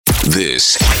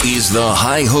This is the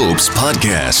High Hopes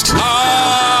Podcast.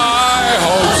 High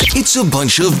Hopes. It's a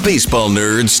bunch of baseball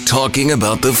nerds talking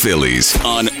about the Phillies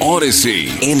on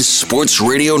Odyssey in Sports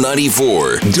Radio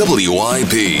 94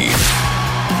 WIP.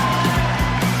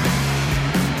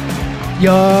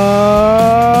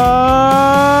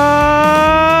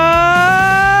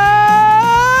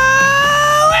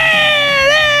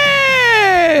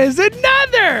 It is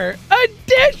another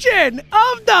edition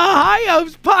of the High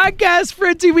Hopes Podcast,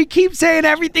 Fritzy. We keep saying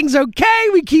everything's okay.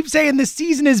 We keep saying the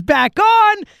season is back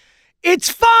on. It's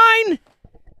fine.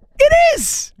 It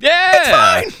is. Yeah. It's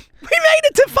fine. We made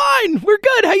it to fine. We're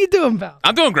good. How you doing, pal?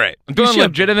 I'm doing great. I'm doing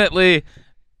legitimately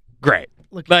great.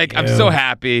 I'm so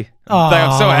happy.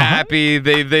 I'm so happy.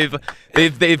 They've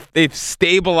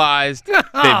stabilized.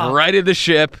 They've righted the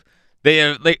ship.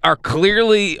 They are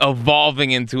clearly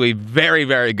evolving into a very,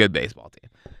 very good baseball team.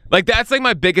 That's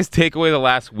my biggest takeaway the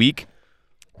last week,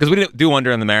 because we didn't do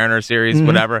under in the Mariners series,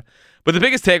 whatever. But the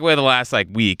biggest takeaway the last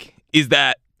week is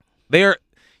that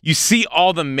you see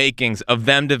all the makings of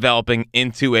them developing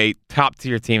into a top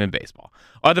tier team in baseball.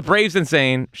 Are the Braves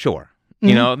insane? Sure.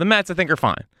 You know, the Mets I think are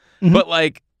fine. But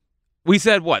we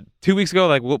said, 2 weeks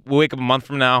ago, we'll wake up a month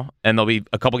from now and there'll be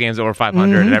a couple games over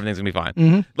 500 and everything's gonna be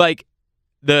fine.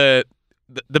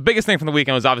 The biggest thing from the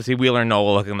weekend was obviously Wheeler and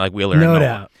Nola looking like Wheeler and Nola. No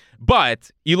doubt. But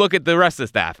you look at the rest of the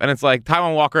staff, and it's like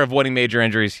Taijuan Walker avoiding major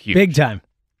injuries, huge. Big time.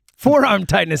 Forearm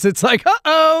tightness. It's like,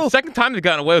 uh-oh. Second time they've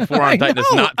gotten away with forearm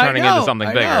tightness, not turning into something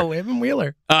bigger. I know, him and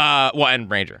Wheeler.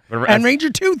 And Ranger. And Ranger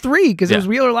 2-3, because it was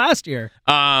Wheeler last year.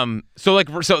 And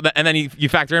then you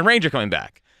factor in Ranger coming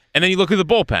back. And then you look at the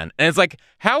bullpen, and it's like,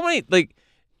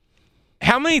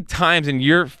 how many times in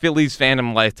your Phillies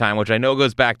fandom lifetime, which I know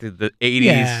goes back to the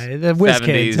 80s, the whiz 70s,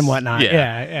 kids and whatnot,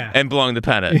 yeah. and blowing the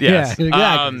pennant, yes. Yeah,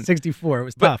 exactly. 64, it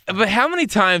was tough. But how many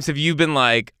times have you been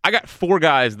like, I got four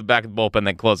guys in the back of the bullpen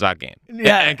that close out game,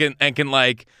 and can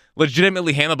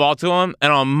legitimately hand the ball to them,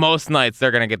 and on most nights they're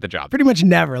gonna get the job. Pretty much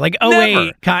never. 08,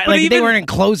 they weren't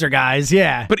closer guys,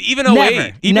 yeah. But even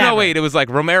 08, it was like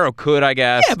Romero could, I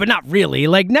guess. Yeah, but not really.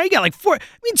 Now you got four. I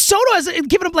mean, Soto has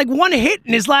given up one hit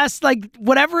in his last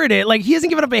whatever it is. He hasn't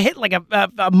given up a hit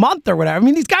a month or whatever. I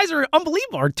mean, these guys are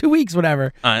unbelievable, or 2 weeks,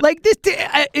 whatever.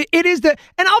 It is the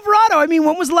and Alvarado. I mean,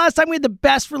 when was the last time we had the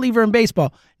best reliever in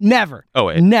baseball? Never. Oh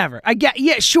wait, never.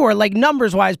 Sure,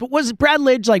 numbers wise, but was Brad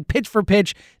Lidge pitch for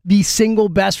pitch the single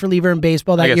best reliever in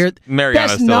baseball that year? Mariano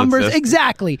best still numbers, exists.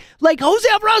 Exactly. Jose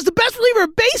Alvarado's the best reliever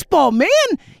in baseball, man.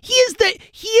 He is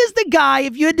the guy.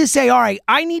 If you had to say, all right,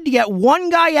 I need to get one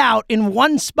guy out in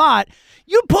one spot,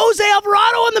 you put Jose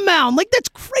Alvarado on the mound. That's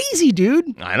crazy,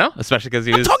 dude. I know, especially because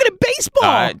I'm talking to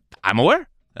baseball. I'm aware.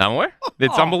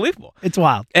 It's unbelievable. It's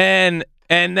wild. And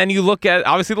then you look at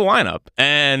obviously the lineup,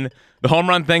 and the home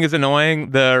run thing is annoying.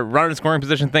 The runner in scoring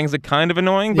position thing is kind of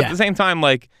annoying, but at the same time,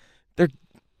 they're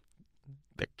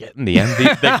getting the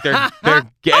MVP. They're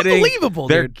getting unbelievable.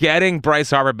 They're getting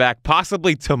Bryce Harper back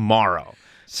possibly tomorrow.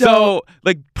 So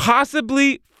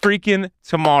possibly freaking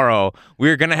tomorrow,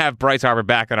 we're gonna have Bryce Harper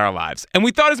back in our lives, and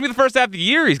we thought it was gonna be the first half of the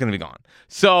year he's gonna be gone.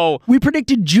 So we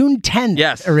predicted June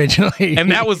 10th. Originally, and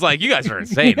that was you guys are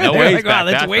insane. No way, wow,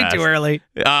 that's way too early.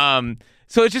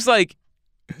 So it's just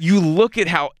you look at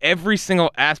how every single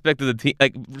aspect of the team,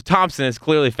 Thompson has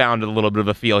clearly found a little bit of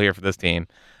a feel here for this team,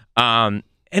 and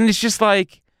it's just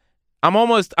I'm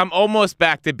almost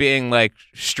back to being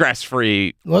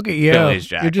stress-free. Look at you, Phillies,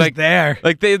 Jack. You're just there.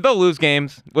 They'll lose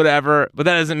games, whatever, but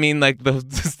that doesn't mean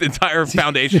the entire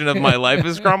foundation of my life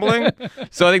is crumbling.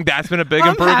 So I think that's been a big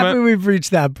improvement. I'm happy we've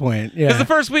reached that point. Yeah, because the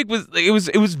first week was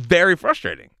very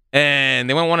frustrating, and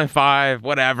they went 1-5,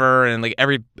 whatever, and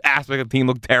every aspect of the team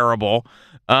looked terrible.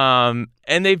 And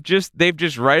they've just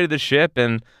righted the ship,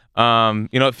 and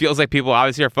it feels like people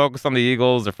obviously are focused on the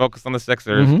Eagles, they're focused on the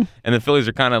Sixers, and the Phillies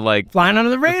are kind of flying under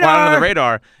the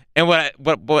radar. And what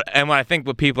I think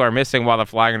what people are missing while they're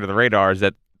flying under the radar is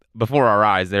that before our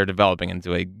eyes, they're developing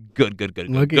into a good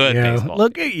baseball.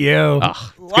 Look at you.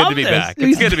 Oh, it's good to be back.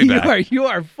 It's good to be back. You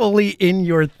are fully in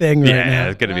your thing right now. Yeah,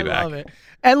 it's good to be back. Love it.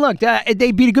 And look,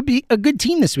 they beat a good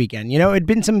team this weekend. It'd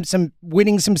been some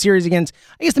winning some series against,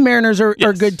 I guess the Mariners are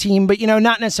a good team, but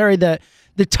not necessarily the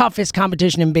toughest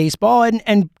competition in baseball.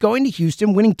 And going to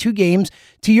Houston, winning 2 games.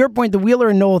 To your point, the Wheeler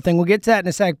and Nola thing, we'll get to that in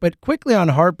a sec. But quickly on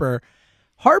Harper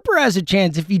has a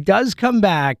chance if he does come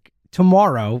back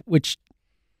tomorrow, which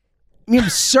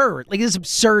absurd. It's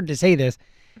absurd to say this.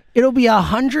 It'll be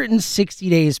 160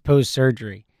 days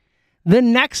post-surgery. The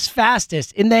next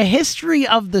fastest in the history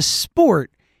of the sport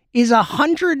is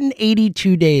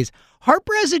 182 days.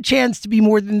 Harper has a chance to be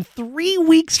more than 3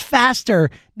 weeks faster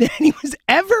than he was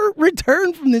ever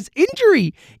returned from this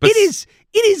injury. It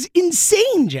It is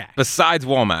insane, Jack. Besides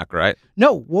Womack, right?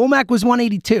 No, Womack was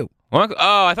 182. Womack?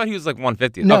 Oh, I thought he was like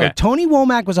 150. No, Okay. Tony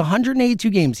Womack was 182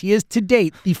 games. He is, to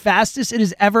date, the fastest it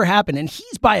has ever happened, and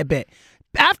he's by a bit.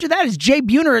 After that is Jay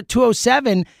Buhner at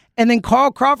 207, and then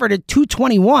Carl Crawford at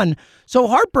 221. So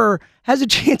Harper has a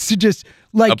chance to just,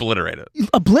 like... Obliterate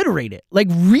it. Like,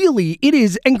 really, it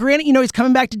is. And granted, he's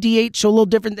coming back to DH, so a little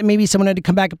different than maybe someone had to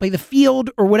come back and play the field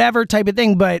or whatever type of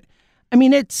thing. But, I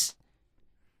mean, it's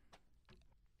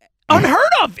unheard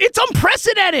of. It's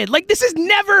unprecedented. Like, this has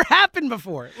never happened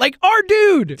before. Like, our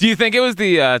dude. Do you think it was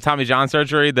the Tommy John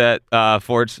surgery that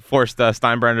forced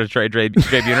Steinbrenner to trade Jay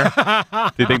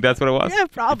Buhner? Do you think that's what it was? Yeah,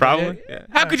 probably. Yeah.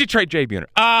 How could you trade Jay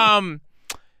Buhner?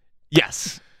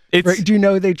 Yes. Right, do you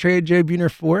know who they traded Jay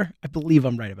Buhner for? I believe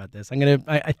I'm right about this. I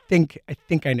think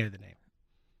I know the name.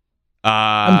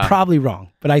 I'm probably wrong,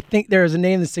 but I think there is a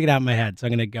name that's sticking out in my head, so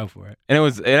I'm gonna go for it. And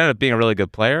it ended up being a really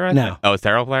good player. I No. think? Oh, it's a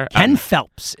terrible player. Ken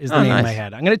Phelps is the name in nice. my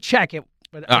head. I'm gonna check it.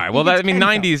 But All right. Well, I think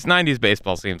it's Ken 90s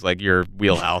baseball seems like your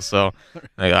wheelhouse, so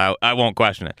I won't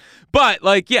question it. But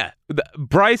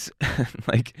Bryce,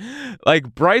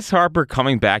 like Bryce Harper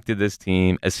coming back to this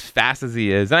team as fast as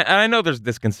he is, and I know there's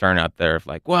this concern out there of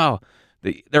like, well,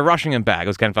 they're rushing him back. It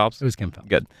was Ken Phelps. It was Ken Phelps.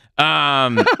 Good.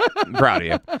 Proud of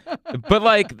you. But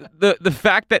like the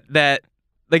fact that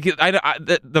like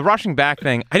the rushing back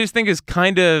thing, I just think is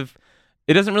kind of.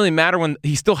 It doesn't really matter when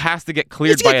he still has to get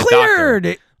cleared by a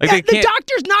doctor. Like the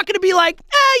doctor's not going to be like,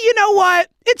 you know what?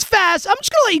 It's fast. I'm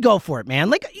just going to let you go for it, man.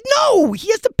 Like, no, he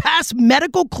has to pass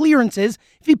medical clearances.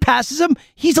 If he passes them,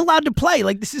 he's allowed to play.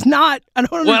 Like, this is not. I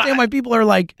don't understand why people are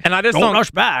like, and I just don't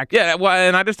rush back. Yeah, well,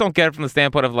 and I just don't get it from the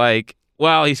standpoint of like,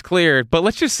 well, he's cleared, but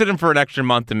let's just sit him for an extra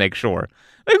month to make sure.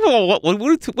 Like, well, what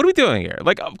are we doing here?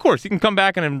 Like, of course, he can come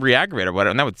back and re-aggravate or whatever,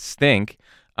 and that would stink.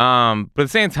 But at the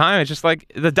same time, it's just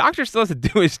like the doctor still has to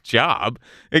do his job.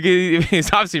 Like,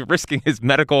 he's obviously risking his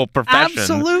medical profession.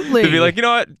 Absolutely. To be like, you know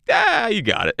what? You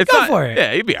got it. Go for it.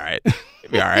 Yeah, you'd be all right.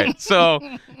 You'd be all right. So,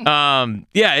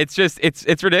 it's just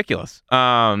it's ridiculous.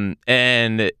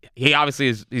 And he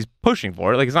obviously he's pushing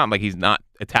for it. Like, it's not like he's not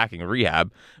attacking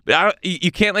rehab. But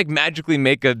you can't like magically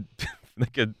make a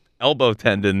like a elbow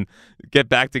tendon get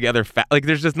back together like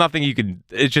there's just nothing you can.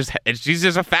 He's just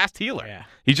a fast healer. Yeah.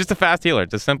 He's just a fast healer.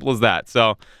 It's as simple as that.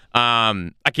 So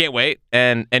I can't wait.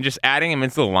 And just adding him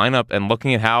into the lineup and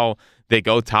looking at how they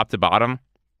go top to bottom.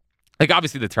 Like,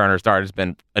 obviously the Turner start has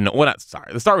been the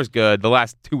start was good. The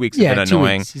last 2 weeks have been 2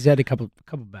 annoying. weeks. He's had a couple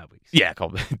bad weeks. Yeah, a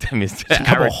couple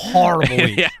horrible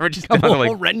weeks. Yeah, we're just couple like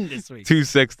horrendous weeks.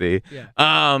 260.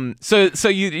 Yeah. So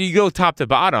you go top to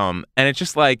bottom, and it's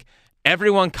just like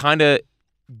everyone kind of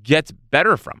gets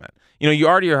better from it. You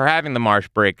already are having the Marsh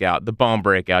breakout, the Bone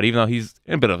breakout, even though he's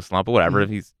in a bit of a slump or whatever.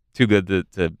 If he's too good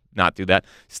to not do that.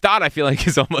 Stott, I feel like,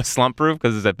 is almost slump-proof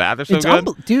because his at-bats are so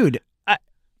good. Dude,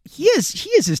 he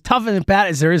is as tough and bad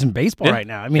as there is in baseball right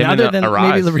now. I mean, other than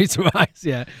maybe Luis Arraez.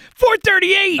 Yeah.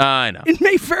 438 I know. in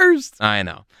May 1st. I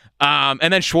know.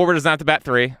 And then Schwarber doesn't have to bat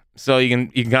 3, so you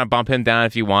can kind of bump him down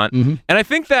if you want. Mm-hmm. And I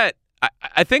think that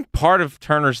I think part of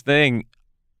Turner's thing,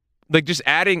 like just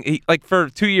adding, like for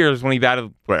 2 years when he's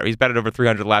batted over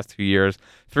 300 the last 2 years,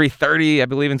 330 I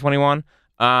believe in 21.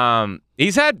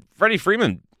 He's had Freddie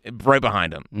Freeman right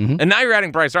behind him, and now you're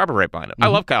adding Bryce Harper right behind him. I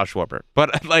love Kyle Schwarber,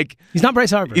 but like he's not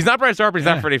Bryce Harper. He's not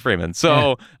Freddie Freeman.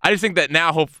 So I just think that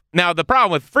now the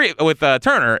problem with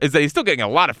Turner is that he's still getting a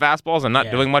lot of fastballs and not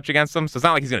doing much against them. So it's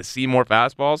not like he's going to see more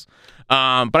fastballs.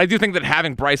 But I do think that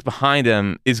having Bryce behind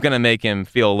him is going to make him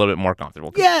feel a little bit more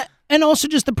comfortable. Yeah, and also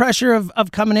just the pressure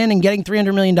of coming in and getting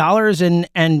 $300 million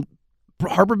and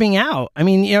Harper being out. I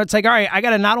mean, it's like, all right, I got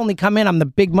to not only come in, I'm the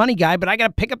big money guy, but I got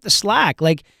to pick up the slack.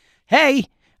 Like, hey,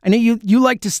 I know you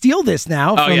like to steal this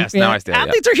now. Oh, yes, now I steal.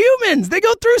 Athletes are humans. They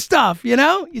go through stuff,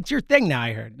 It's your thing now,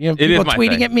 I heard. People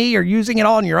tweeting at me or using it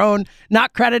all on your own,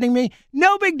 not crediting me.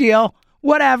 No big deal.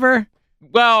 Whatever.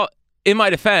 Well, in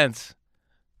my defense,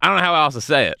 I don't know how else to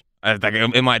say it.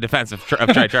 In my defense of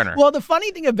Trey Turner. Well, the funny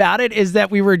thing about it is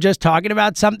that we were just talking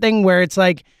about something where it's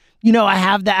like, I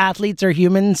have the athletes are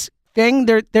humans thing.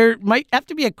 There might have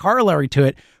to be a corollary to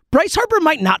it. Bryce Harper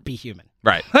might not be human.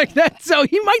 Right. Like that. So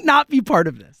he might not be part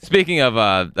of this. Speaking of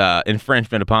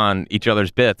infringement upon each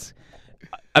other's bits,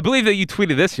 I believe that you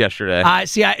tweeted this yesterday.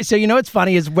 So you know what's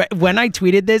funny is when I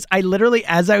tweeted this, I literally,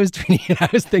 as I was tweeting it, I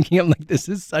was thinking, I'm like, this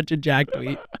is such a Jack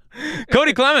tweet.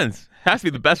 Cody Clemens has to be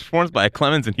the best performance by a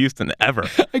Clemens in Houston ever.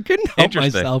 I couldn't help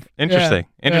myself. Interesting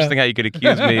how you could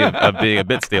accuse me of being a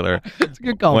bit stealer. It's a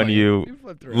good call. When you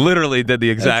literally did the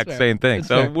exact same thing.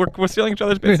 So we're stealing each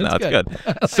other's bits now. It's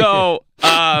good. So,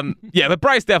 but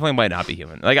Bryce definitely might not be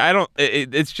human. Like, I don't,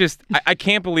 it's just, I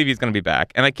can't believe he's going to be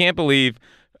back. And I can't believe,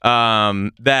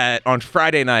 that on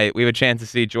Friday night we have a chance to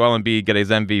see Joel Embiid get his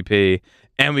MVP,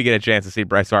 and we get a chance to see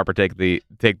Bryce Harper take the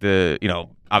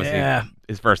obviously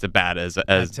his first at bat as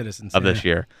of this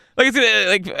year. Like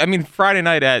it's Friday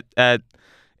night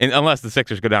unless the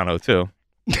Sixers go down 0-2.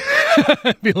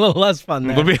 It'd be a little less fun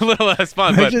there. It'll be a little less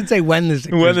fun. I should say when the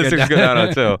Sixers go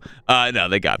down 0-2. No,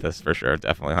 they got this for sure.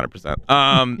 Definitely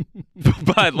 100%.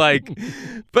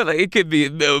 But it could be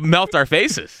melt our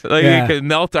faces. It could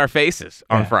melt our faces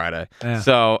on Friday. Yeah.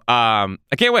 So I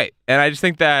can't wait. And I just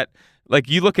think that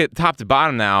you look at top to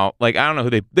bottom now. I don't know who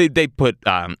they put.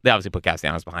 They obviously put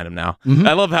Castellanos behind him now. Mm-hmm.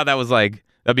 I love how that was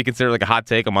that'd be considered a hot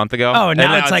take a month ago. Oh,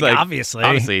 now it's obviously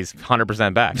he's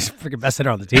 100% back. He's freaking best hitter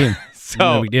on the team. So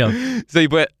no big deal. So you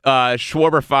put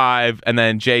Schwarber 5, and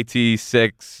then JT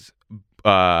 6.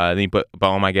 Then you put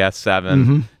Bohm, I guess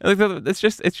 7. Mm-hmm. It's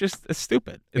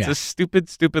stupid. It's a stupid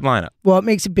lineup. Well, it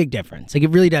makes a big difference. It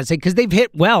really does. Because they've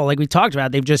hit well, like we talked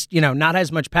about. They've just not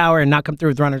as much power and not come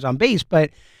through with runners on base, but.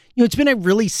 It's been a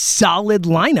really solid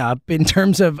lineup in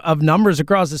terms of numbers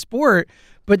across the sport,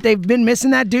 but they've been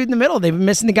missing that dude in the middle. They've been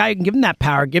missing the guy who can give them that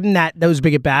power, give them those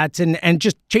big at-bats, and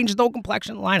just changes the whole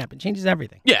complexion of the lineup. It changes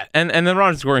everything. Yeah, and the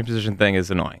run scoring position thing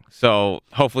is annoying. So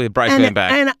hopefully Bryce getting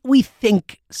back. And we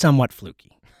think somewhat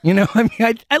fluky.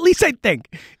 At least I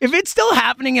think. If it's still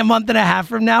happening a month and a half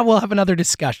from now, we'll have another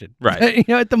discussion. Right.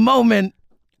 At the moment,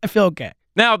 I feel okay.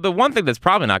 Now, the one thing that's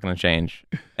probably not going to change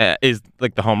is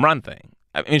the home run thing.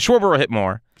 I mean, Schwarber will hit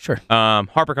more. Sure.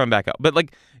 Harper coming back up. But,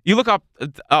 you look up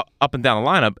and down the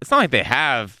lineup, it's not like they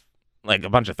have, a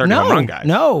bunch of 30 home run guys.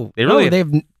 No. They really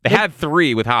they had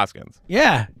 3 with Hoskins.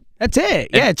 Yeah, that's it.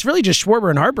 Yeah, it's really just Schwarber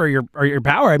and Harper are your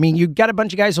power. I mean, you got a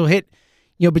bunch of guys who'll hit,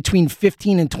 between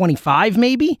 15 and 25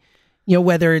 maybe,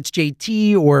 whether it's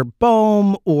JT or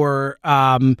Bohm or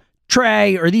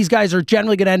Trey, or these guys are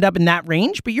generally going to end up in that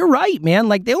range. But you're right, man.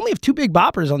 They only have 2 big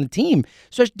boppers on the team.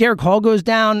 So Derek Hall goes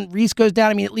down, Reese goes down.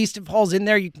 I mean, at least if Hall's in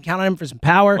there, you can count on him for some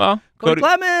power. Well, Cody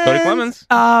Clemens.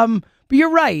 But you're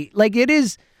right. It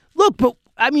is. Look, but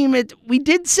I mean, we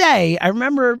did say. I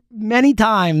remember many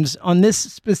times on this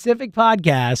specific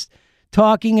podcast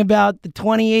talking about the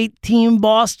 2018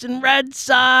 Boston Red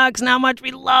Sox and how much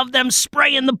we love them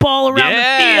spraying the ball around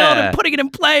the field and putting it in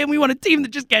play, and we want a team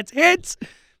that just gets hits.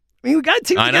 I mean, we got a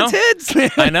team that gets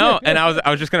hits. I know, and I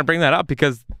was just going to bring that up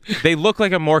because they look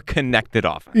like a more connected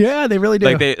offense. Yeah, they really do.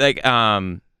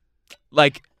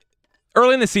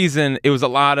 Early in the season, it was a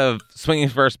lot of swinging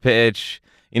first pitch.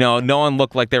 No one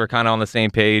looked like they were kind of on the same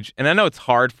page. And I know it's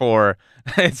hard for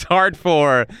an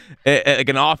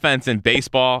offense in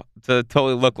baseball to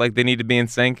totally look like they need to be in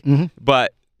sync. Mm-hmm.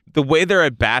 But the way their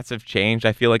at bats have changed,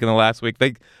 I feel in the last week,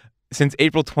 since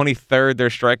April 23rd, their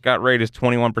strikeout rate is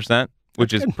 21%.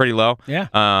 Which is pretty low. Yeah.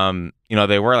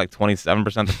 They were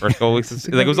 27% the first couple weeks.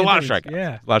 It was a lot of strikeouts.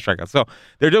 Yeah. A lot of strikeouts. So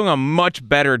they're doing a much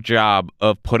better job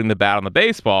of putting the bat on the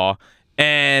baseball.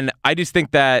 And I just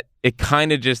think that it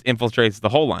kind of just infiltrates the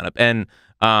whole lineup. And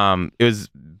it was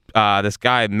this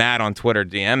guy, Matt, on Twitter,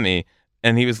 DM'd me,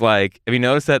 and he was like, have you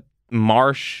noticed that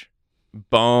Marsh,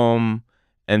 Bohm,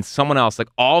 and someone else,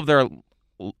 all of their,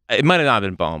 it might have not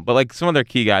been Bohm, but some of their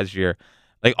key guys here,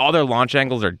 all their launch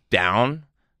angles are down.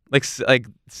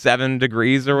 7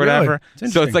 degrees or whatever.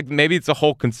 Really? So it's maybe it's a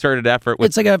whole concerted effort.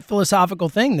 It's a philosophical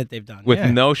thing that they've done. With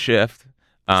no shift.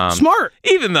 Smart.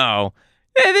 Even though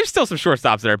there's still some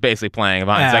shortstops that are basically playing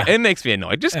behind. It makes me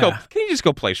annoyed. Can you just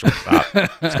go play shortstop?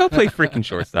 Just go play freaking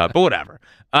shortstop, but whatever.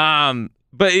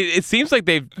 But it seems like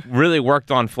they've really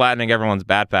worked on flattening everyone's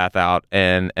bat path out,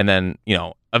 and then,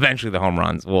 eventually the home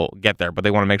runs will get there, but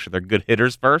they want to make sure they're good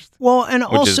hitters first. Well, and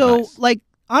also,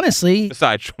 honestly,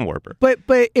 besides Schwarber. But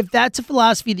if that's a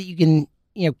philosophy that you can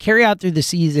carry out through the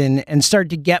season and start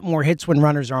to get more hits when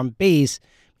runners are on base,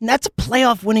 that's a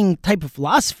playoff winning type of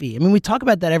philosophy. I mean, we talk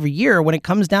about that every year when it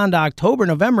comes down to October,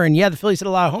 November, and the Phillies hit a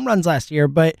lot of home runs last year,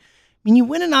 but you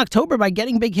win in October by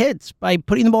getting big hits, by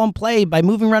putting the ball in play, by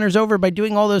moving runners over, by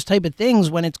doing all those type of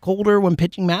things when it's colder, when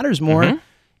pitching matters more.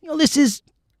 Mm-hmm. This is,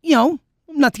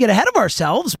 not to get ahead of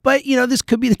ourselves, but, this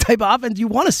could be the type of offense you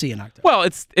want to see in October. Well,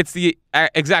 it's the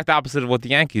exact opposite of what the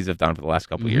Yankees have done for the last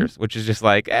couple of years, which is just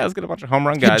let's get a bunch of home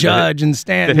run guys. Judge and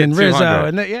Stanton and Rizzo.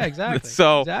 Exactly.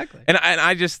 So, exactly. And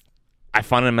I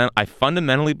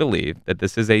fundamentally believe that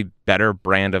this is a better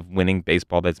brand of winning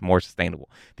baseball that's more sustainable.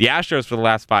 The Astros for the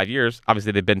last 5 years,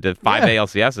 obviously they've been to 5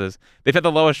 ALCSs. They've had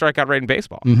the lowest strikeout rate in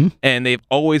baseball, and they've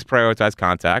always prioritized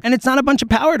contact. And it's not a bunch of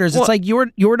power hitters. It's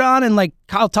Jordan and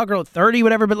Kyle Tucker at 30,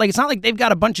 whatever. But it's not like they've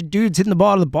got a bunch of dudes hitting the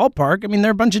ball out of the ballpark. I mean,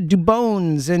 they're a bunch of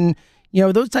Dubones and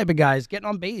those type of guys getting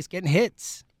on base, getting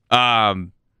hits.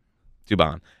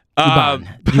 Dubon.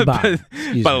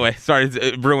 Dubon. By the way, sorry,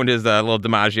 it ruined his little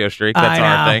DiMaggio streak. That's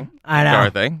our thing. I know. It's our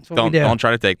thing. Don't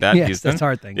try to take that, yes, Houston. That's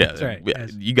our thing. Yeah, that's right.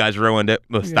 Yes. You guys ruined it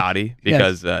with Stoddy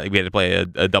because we had to play a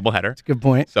doubleheader. That's a good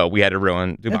point. So we had to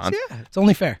ruin Dubon. It's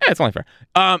only fair. Yeah, it's only fair.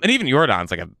 And even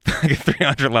Jordan's like a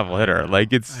 300 level hitter.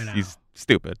 Like he's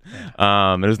stupid.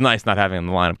 Yeah. It was nice not having him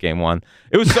in the lineup game one.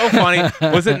 It was so funny.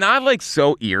 Was it not like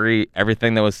so eerie,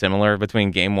 everything that was similar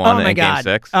between game one and game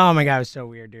 6? Oh my God, it was so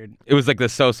weird, dude. It was like the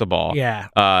Sosa ball.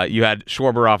 Yeah. You had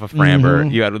Schwarber off of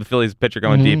Framber. You had the Phillies pitcher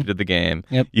going deep into the game.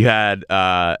 Yep. You had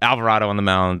Alvarado on the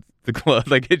mound to close.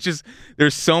 Like it's just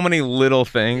there's so many little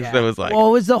things that was like. Well,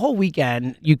 it was the whole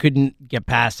weekend. You couldn't get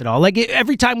past it all. Like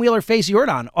every time Wheeler faced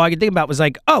Jordan, all I could think about was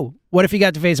like, oh, what if he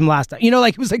got to face him last time? You know,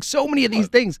 like it was like so many of these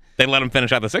things. They let him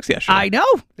finish out the 6th yesterday. I know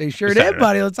they sure did,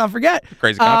 buddy. Let's not forget.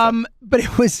 Crazy concept. But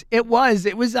it was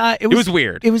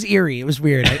weird. It was eerie. It was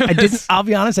weird. I didn't. I'll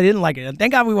be honest. I didn't like it.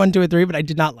 Thank God we won 2 or 3, but I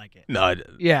did not like it. No, I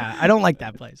didn't. Yeah, I don't like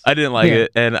that place. I didn't like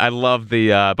it, and I love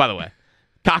the. By the way,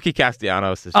 Cocky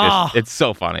Castellanos is just, it's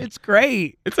so funny. It's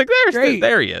great. It's like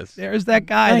there he is. There's that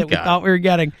guy that we thought we were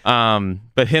getting.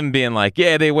 But him being like,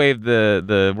 yeah, they waved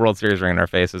the World Series ring in our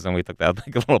faces, and we took that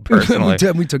like a little personally.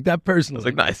 we took that personally. I was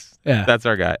like, nice. Yeah. That's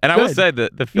our guy. And I will say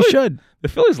that the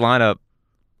Phillies lineup,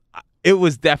 it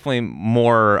was definitely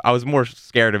more, I was more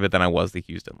scared of it than I was the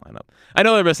Houston lineup. I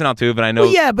know they're missing out too, but I know.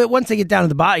 Well, yeah, but once they get down to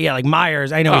the bottom, like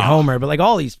Myers, I know he homer, but like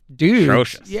all these dudes.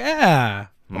 Atrocious. Yeah.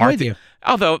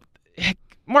 Although,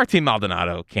 Martin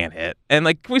Maldonado can't hit. And,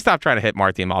 like, can we stop trying to hit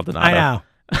Martin Maldonado? I know.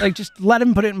 Like, just let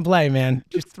him put it in play, man.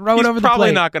 Just throw it over the plate. He's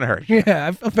probably not going to hurt you. Yeah,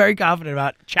 I feel very confident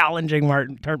about challenging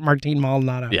Martin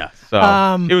Maldonado. Yeah, so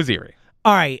it was eerie.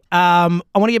 All right. I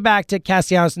want to get back to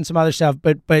Castellanos and some other stuff,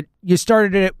 but you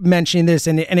started mentioning this,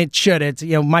 and it should. It's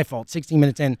my fault. 16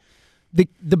 minutes in.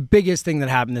 The biggest thing that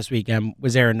happened this weekend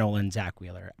was Aaron Nola and Zach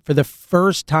Wheeler. For the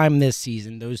first time this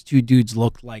season, those two dudes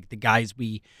looked like the guys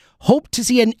we hope to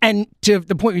see, and to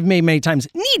the point we've made many times,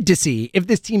 need to see if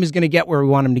this team is going to get where we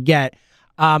want them to get.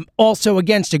 Also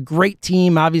against a great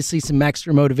team, obviously some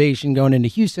extra motivation going into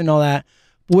Houston and all that.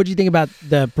 But what do you think about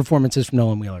the performances from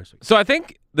Nola and Wheeler? So I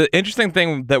think the interesting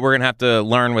thing that we're going to have to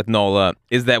learn with Nola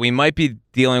is that we might be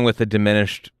dealing with a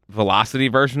diminished velocity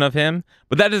version of him,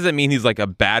 but that doesn't mean he's like a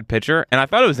bad pitcher. And I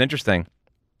thought it was interesting.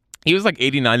 He was like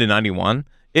 89 to 91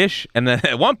 ish, and then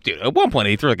at one point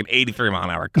he threw like an 83 mile an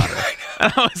hour cutter,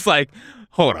 and I was like,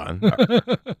 hold on,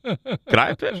 could I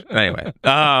have pitched? Anyway,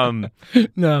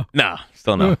 no,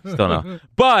 still no.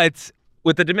 But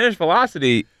with the diminished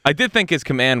velocity, I did think his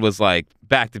command was like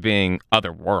back to being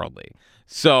otherworldly.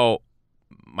 So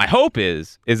my hope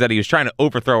is that he was trying to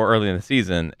overthrow early in the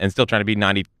season and still trying to be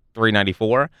 93,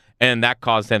 94, and that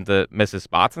caused him to miss his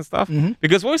spots and stuff. Mm-hmm.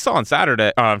 Because what we saw on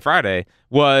Friday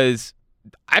was,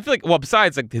 I feel like, well,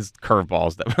 besides like his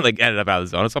curveballs that were like ended up out of the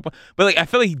zone and stuff, but like I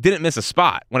feel like he didn't miss a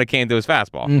spot when it came to his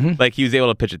fastball. Mm-hmm. Like he was able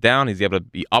to pitch it down, he's able to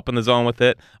be up in the zone with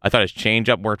it. I thought his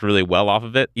changeup worked really well off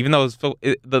of it, even though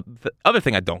the other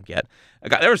thing I don't get,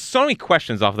 there were so many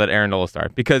questions off of that Aaron Nola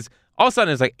start, because all of a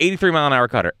sudden it's like 83 mile an hour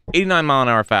cutter, 89 mile an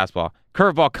hour fastball,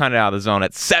 curveball kind of out of the zone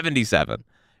at 77.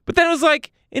 But then it was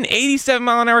like an 87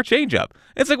 mile an hour changeup.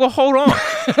 It's like, well, hold on.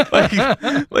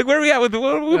 like where are we at with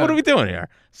what are we doing here?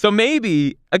 So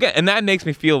maybe, again, and that makes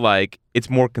me feel like it's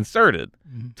more concerted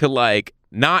to like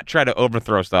not try to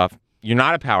overthrow stuff. You're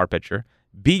not a power pitcher.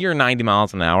 Be your 90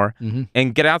 miles an hour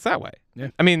and get outs that way. Yeah.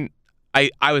 I mean,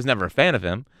 I was never a fan of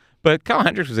him, but Kyle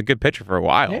Hendricks was a good pitcher for a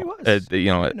while. Yeah, he was.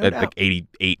 At like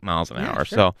 88 miles an hour.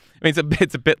 Sure. So, I mean,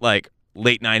 it's a bit like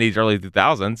late 90s, early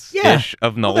 2000s-ish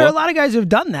of Nola. Well, there are a lot of guys who've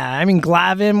done that. I mean,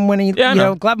 Glavine, when he,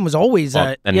 Glavine was always...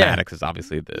 and Maddox is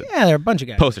obviously the... Yeah, there are a bunch of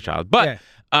guys. Poster child. But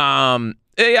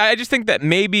I just think that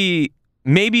maybe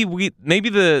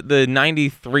the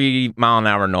 93 mile an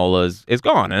hour Nola is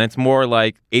gone, and it's more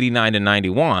like 89 to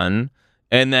 91,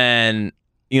 and then,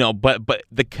 but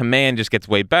the command just gets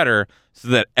way better so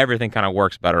that everything kind of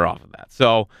works better off of that.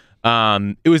 So...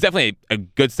 it was definitely a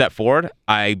good step forward.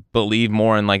 I believe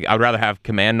more in I would rather have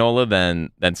command Nola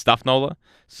than stuff Nola.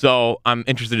 So I'm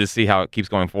interested to see how it keeps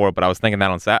going forward. But I was thinking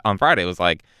that on Friday, it was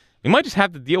like, we might just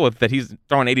have to deal with that he's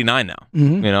throwing 89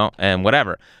 now, and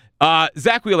whatever.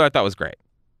 Zach Wheeler I thought was great.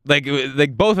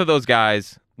 Like both of those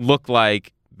guys looked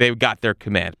like they got their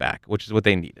command back, which is what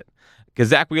they needed. Because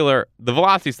Zach Wheeler, the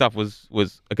velocity stuff was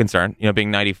a concern.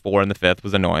 Being 94 in the fifth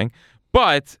was annoying,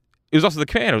 but it was also the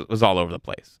command was all over the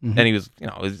place. Mm-hmm. And he was,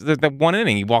 that one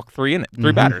inning, he walked three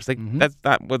batters. That's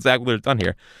not what Zach Wheeler's done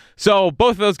here. So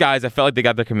both of those guys, I felt like they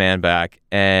got their command back.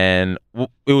 And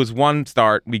it was one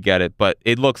start, we get it, but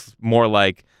it looks more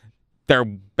like they're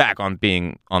back on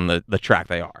being on the track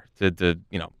they are to the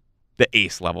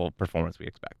ace level performance we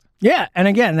expect. Yeah, and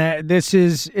again, it's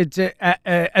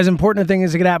as important a thing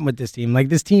as it could happen with this team. Like,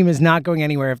 this team is not going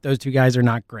anywhere if those two guys are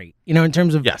not great. You know, in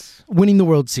terms of winning the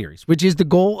World Series, which is the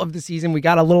goal of the season. We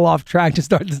got a little off track to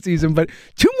start the season, but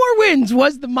 2 more wins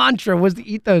was the mantra, was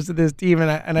the ethos of this team,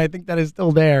 and I think that is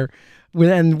still there.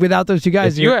 And without those two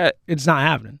guys, it's not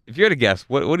happening. If you had to guess,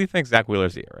 what do you think Zach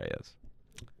Wheeler's ERA is?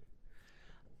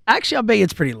 Actually, I'll bet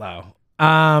it's pretty low.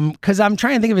 Because I'm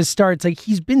trying to think of his starts. Like,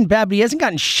 he's been bad, but he hasn't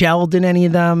gotten shelled in any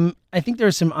of them. I think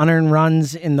there's some unearned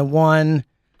runs in the one.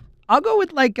 I'll go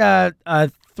with like a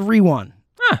 3-1.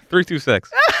 3.26.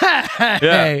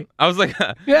 Yeah, I was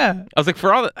like,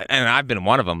 for all, and I've been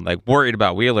one of them, like worried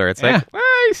about Wheeler. It's like, well,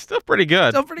 he's still pretty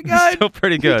good. Still pretty good. Still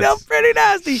pretty good. Still pretty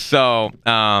nasty. So,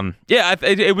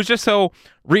 it was just so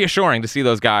reassuring to see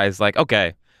those guys. Like,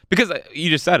 okay. Because you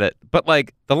just said it, but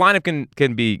like the lineup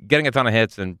can be getting a ton of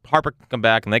hits, and Harper can come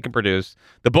back and they can produce.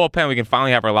 The bullpen, we can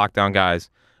finally have our lockdown guys.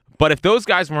 But if those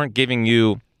guys weren't giving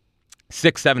you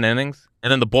 6-7 innings,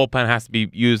 and then the bullpen has to be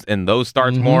used in those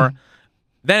starts more,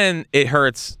 then it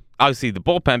hurts. Obviously the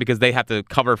bullpen, because they have to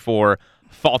cover for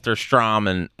Falter, Strom,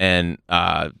 and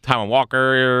Taijuan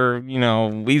Walker. You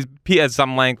know, he has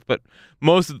some length, but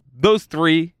most of those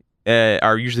 3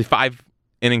 are usually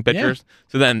 5-inning pitchers. Yeah.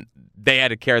 So then they had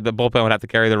to carry, the bullpen would have to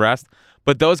carry the rest.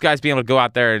 But those guys being able to go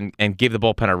out there and give the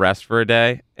bullpen a rest for a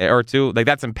day or two, like,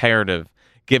 that's imperative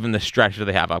given the stretch that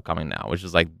they have upcoming now, which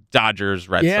is like Dodgers,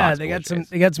 Red Sox. Yeah, they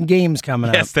got some games coming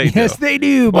up. Yes, they do. Yes, they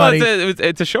do, buddy. Well,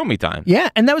 it's a show me time. Yeah,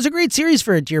 and that was a great series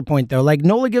for it, to your point, though. Like,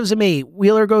 Nola gives him 8,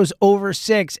 Wheeler goes over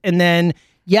 6, and then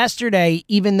yesterday,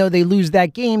 even though they lose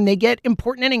that game, they get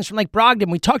important innings from like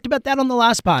Brogdon. We talked about that on the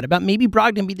last pod, about maybe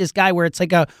Brogdon be this guy where it's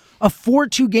like a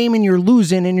 4-2 game and you're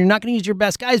losing and you're not going to use your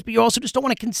best guys, but you also just don't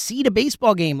want to concede a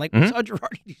baseball game. Like we saw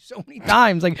Girardi do so many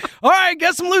times. Like, all right,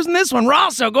 guess I'm losing this one.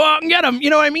 Rosso, go out and get him. You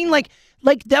know what I mean? Like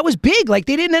that was big. Like,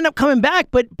 they didn't end up coming back,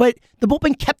 but the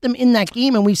bullpen kept them in that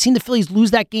game, and we've seen the Phillies lose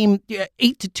that game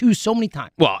 8-2 so many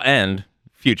times. Well, and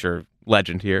future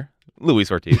legend here,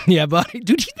 Luis Ortiz. Yeah, buddy.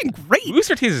 Dude, he's been great. Luis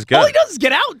Ortiz is good. All he does is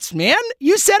get outs, man.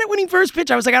 You said it when he first pitched.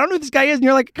 I was like, I don't know who this guy is. And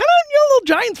you're like, come on, you little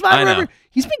Giants fan, whatever.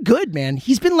 He's been good, man.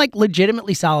 He's been like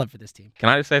legitimately solid for this team. Can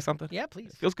I just say something? Yeah,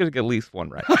 please. It feels good to get at least one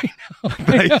right. I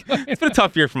know. It's been a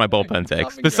tough year for my bullpen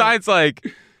takes. Besides, like,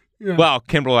 well,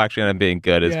 Kimbrel actually ended up being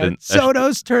good. It's been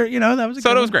Soto's turn. You know, that was a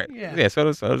Soto was great. Yeah,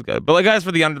 Soto's good. But like, guys,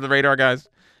 for the under the radar guys,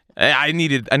 I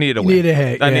needed a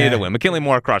win. I needed a win. McKinley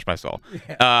Moore crushed my soul.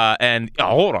 And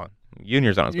hold on.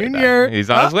 Junior's on his way back. He's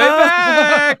on his way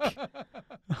back.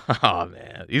 Oh,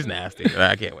 man. He's nasty.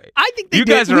 I can't wait. I think you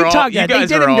guys are all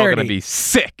going to be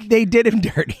sick. They did him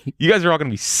dirty. You guys are all going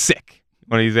to be sick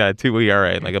when he's got 2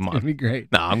 ERA in like a month. It'd be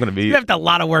great. No, I'm going to be. You have a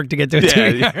lot of work to get to.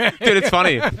 Yeah, dude, it's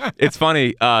funny. It's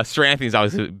funny. Stranthony's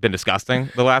always been disgusting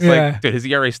the last, dude, his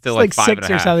ERA is still like 5.5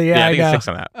 or something. Yeah, I think it's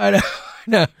 6.5. I know.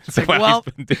 No, it's like, well,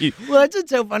 that's what's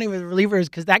so funny with relievers,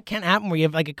 because that can happen where you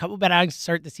have like a couple bad outings to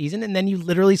start the season, and then you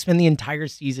literally spend the entire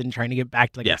season trying to get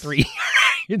back to like a 3.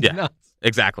 It's nuts.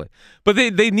 Exactly. But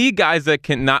they need guys that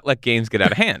can not let games get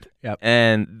out of hand. Yep.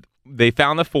 And they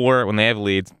found the 4 when they have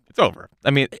leads. It's over.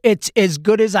 I mean, it's as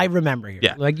good as I remember here.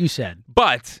 Yeah. Like you said.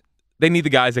 But they need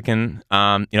the guys that can,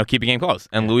 keep a game close.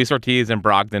 And Luis Ortiz and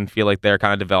Brogdon feel like they're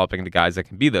kind of developing the guys that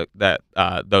can be those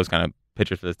kind of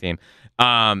pitchers for this team.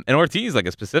 And Ortiz,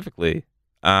 like, specifically,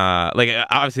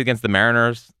 obviously against the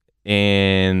Mariners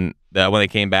when they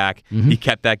came back, he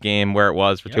kept that game where it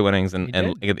was for 2 innings and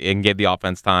gave the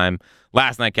offense time.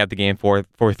 Last night kept the game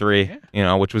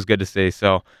 4-3, which was good to see.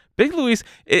 So Big Luis,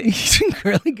 he's been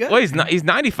really good. Well, he's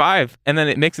 95, and then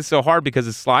it makes it so hard because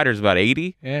his slider's about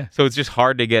 80. Yeah. So it's just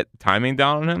hard to get timing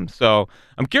down on him. So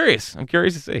I'm curious. I'm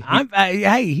curious to see.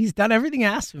 Hey, he's done everything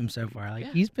asked of him so far.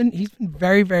 Like he's been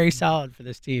very, very solid for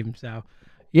this team. So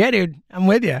yeah, dude, I'm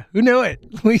with you. Who knew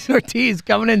it? Luis Ortiz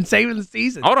coming in saving the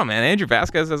season. Hold on, man. Andrew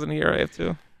Vasquez has an ERA of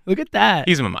 2. Look at that.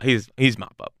 He's mop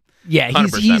up. Yeah,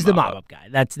 he's the mop-up guy.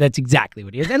 That's exactly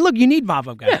what he is. And look, you need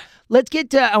mop-up guys. Yeah. Let's get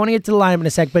to. I want to get to the lineup in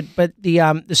a sec, but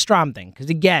the Strom thing,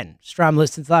 because again, Strom,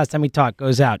 since the last time we talked,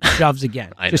 goes out, shoves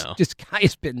again. I know. This guy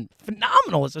has been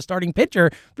phenomenal as a starting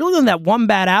pitcher. Really, on that one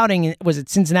bad outing, was it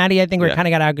Cincinnati? I think where it kind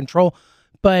of got out of control.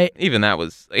 But even that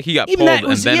was he got pulled, and then it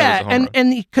was a home run.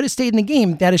 And he could have stayed in the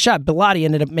game. They had a shot. Bilotti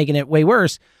ended up making it way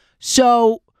worse.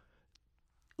 So.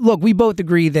 Look, we both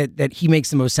agree that he makes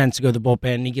the most sense to go to the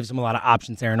bullpen, and he gives them a lot of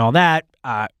options there and all that.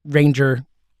 Ranger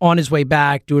on his way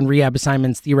back, doing rehab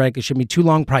assignments, theoretically shouldn't be too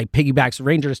long, probably piggybacks the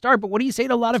Ranger to start. But what do you say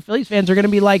to a lot of Phillies fans who are going to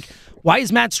be like, why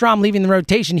is Matt Strom leaving the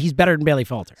rotation? He's better than Bailey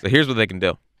Falter. So here's what they can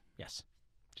do. Yes.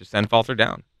 Just send Falter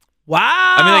down. Wow.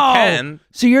 I mean, they can.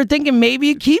 So you're thinking maybe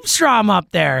you keep Strom up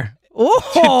there. Oh,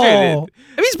 I mean,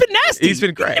 he's been nasty. He's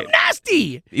been great. He's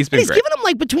nasty. He's been He's great. giving him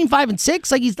like between 5 and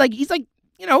 6. Like he's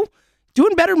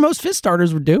doing better than most fifth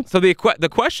starters would do. So the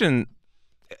question,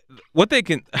 what they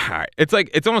can, all right,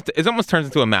 it almost turns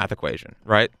into a math equation,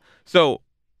 right? So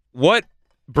what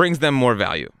brings them more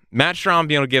value? Matt Strahm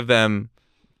being able to give them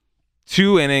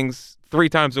 2 innings 3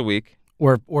 times a week,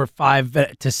 or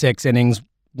 5 to 6 innings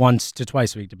once to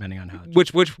twice a week, depending on how.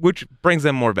 which brings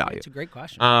them more value. It's a great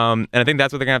question. And I think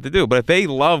that's what they're gonna have to do. But if they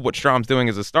love what Strahm's doing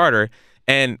as a starter,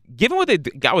 and given what they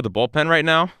got with the bullpen right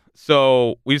now,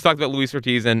 so we just talked about Luis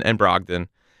Ortiz and Brogdon,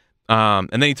 and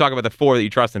then you talk about the 4 that you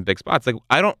trust in big spots. Like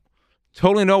I don't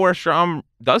totally know where Strahm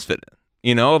does fit in.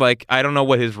 You know, like I don't know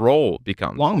what his role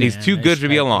becomes. Long he's man, too good to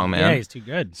be a long man. Yeah, he's too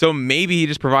good. So maybe he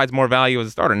just provides more value as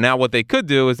a starter. Now, what they could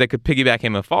do is they could piggyback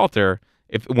him with Falter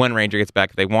when Ranger gets back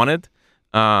if they wanted.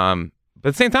 But at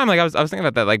the same time, like I was thinking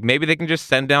about that. Like maybe they can just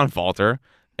send down Falter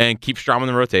and keep Strahm in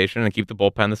the rotation and keep the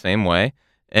bullpen the same way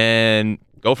and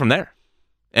go from there.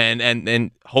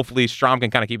 And hopefully Strahm can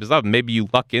kind of keep us up. Maybe you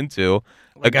luck into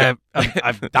Like a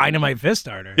dynamite fifth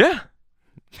starter. Yeah.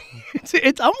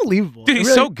 It's unbelievable. Dude, he's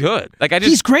Really- so good. Like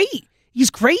He's great. He's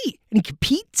great, and he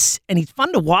competes, and he's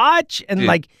fun to watch, and Dude.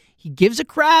 like he gives a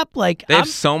crap. Like they have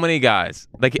so many guys.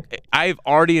 Like I've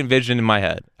already envisioned in my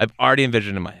head,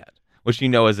 which you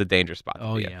know is a dangerous spot.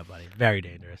 oh to be in. yeah, buddy, very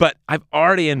dangerous. But I've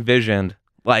already envisioned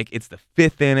like it's the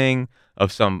 5th inning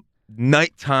of some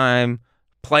nighttime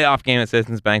playoff game at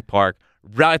Citizens Bank Park.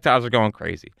 Rally towers are going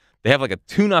crazy. They have like a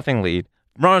 2-0 lead.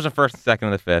 Runners on first and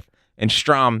second of the 5th, and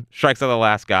Strahm strikes out the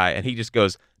last guy, and he just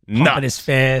goes nuts. Pumping his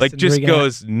fist, like and just rigging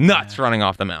goes nuts running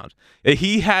off the mound.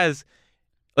 He has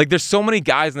like there's so many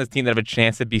guys in this team that have a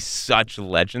chance to be such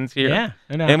legends here. Yeah,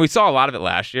 I know. And we saw a lot of it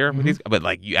last year with these, but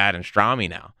like you add in Strami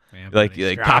now. Yeah, Like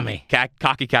buddy, Strami.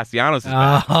 Cocky Castellanos is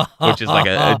back, which is like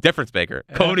a difference maker.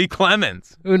 Cody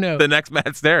Clemens, Who knows? the next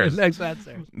Matt Stairs. Next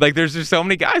answer. Like there's just so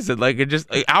many guys that like it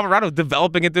just like, Alvarado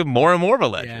developing into more and more of a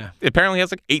legend. Yeah. Apparently he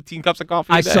has like 18 cups of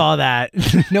coffee. I a day. saw that.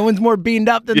 No one's more beamed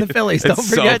up than the Phillies. Don't it's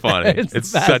so forget funny. that. It's the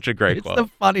It's best. such a great It's quote. the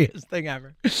funniest thing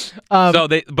ever. So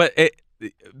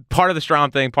part of the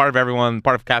Strahm thing, part of everyone,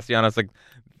 part of Castellanos, like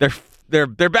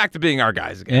they're back to being our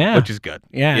guys again, Yeah. which is good.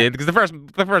 Yeah. Because the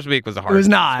first week was a hard It was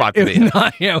not. spot to It be was in.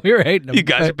 not. Yeah, we were hating them. You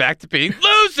guys are back to being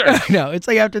losers. No, it's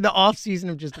like after the off season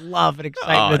of just love and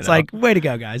excitement. Oh, I It's know. like, way to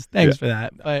go, guys. Thanks for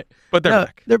that. But they're no,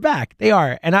 back. They're back. They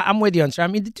are. And I'm with you on Strahm. I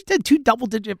mean, the dude had 2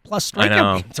 double-digit plus I know.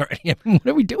 strikeout games already. I mean,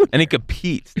 what are we doing? And he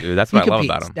competes, dude. That's what He I love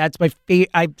competes. about him. That's my favorite.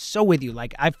 I'm so with you.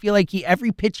 Like, I feel like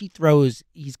every pitch he throws,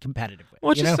 he's competitive with.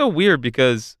 Well, it's you just know? so weird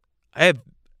because I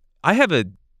have a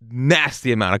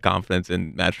nasty amount of confidence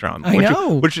in Matt Strahm. I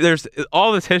know. Which there's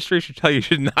all this history should tell you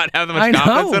should not have that much I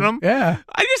confidence know. in him. Yeah.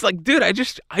 I just like, dude, I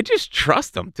just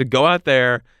trust him to go out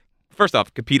there. First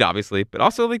off, compete obviously, but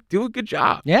also like do a good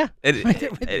job. Yeah. And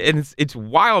it's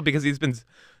wild because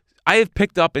I have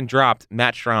picked up and dropped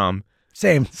Matt Strahm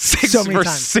Same. So many for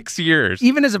times. 6 years.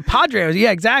 Even as a Padre, yeah,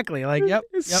 exactly. Like, yep.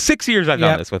 6 years I've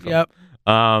done this with him. Yep.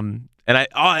 And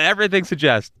everything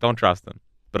suggests don't trust him,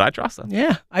 but I trust him.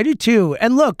 Yeah, I do too.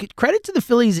 And look, credit to the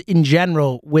Phillies in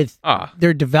general with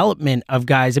their development of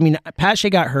guys. I mean, Pache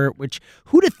got hurt, which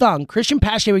who'd have thunk Christian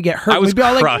Pache would get hurt? I was We'd be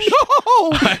all crushed. like, no,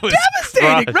 I was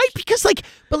devastating, crushed. right? Because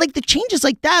but the changes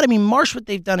like that. I mean, Marsh, what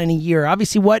they've done in a year.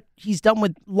 Obviously, what he's done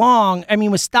with Long. I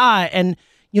mean, with Stott, and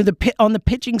on the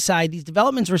pitching side, these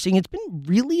developments we're seeing. It's been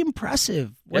really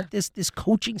impressive what this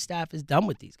coaching staff has done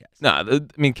with these guys. No, I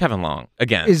mean Kevin Long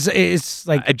again Is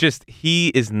like he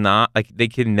is not like they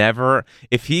can never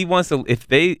if he wants to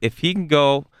if he can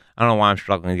go. I don't know why I'm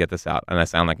struggling to get this out, and I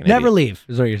sound like an never idiot. leave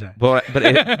is what you're saying. But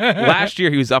last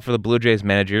year he was up for the Blue Jays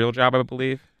managerial job, I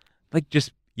believe. Like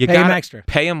just you Pay him gotta extra.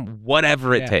 pay him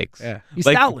whatever it takes. Yeah. He's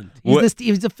Like, Stoutland. what-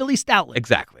 He's the Philly Stoutland.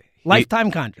 Exactly. Lifetime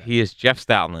contract. He is Jeff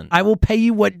Stoutland. I will pay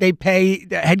you what they pay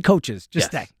the head coaches.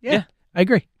 Just Yes. stay. Yeah, Yeah. I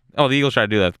agree. Oh, the Eagles tried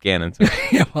to do that with Gannon too.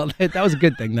 Yeah, well, that was a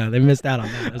good thing, though. They missed out on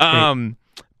that. That's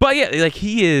great. But yeah, like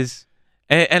he is,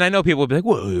 and I know people will be like,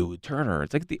 "Whoa, Turner!"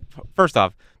 It's like first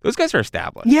off, those guys are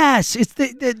established. Yes, it's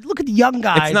the look at the young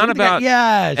guys. It's not Look at the guy-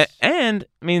 about yes. And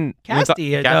I mean,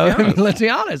 Casty, though. I mean, let's be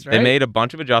honest, right? They made a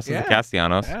bunch of adjustments Yeah. to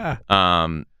Castellanos. Yeah.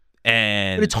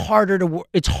 And But it's harder to.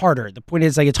 It's harder. The point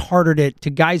is, like, it's harder to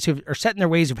guys who are set in their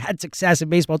ways, who've had success in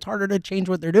baseball. It's harder to change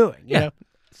what they're doing. You know?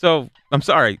 So I'm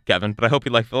sorry, Kevin, but I hope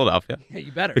you like Philadelphia Yeah,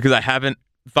 you better. because I haven't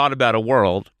thought about a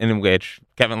world in which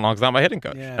Kevin Long's not my hitting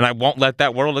coach, Yeah. and I won't let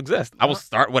that world exist. I will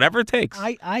start whatever it takes.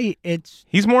 It's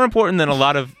He's more important than a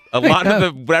lot of a lot of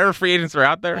the whatever free agents are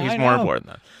out there, he's I more know. important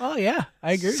than. Oh yeah,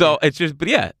 I agree. So it's just, but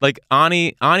yeah, like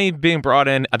Ani being brought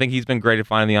in, I think he's been great at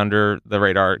finding the under the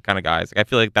radar kind of guys. Like, I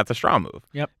feel like that's a strong move.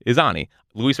 Yep. Is Ani.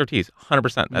 Luis Ortiz,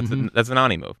 100%. That's an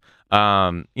Ani move.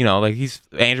 Like he's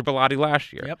Andrew Bellotti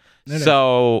last year. Yep.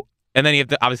 So, and then you have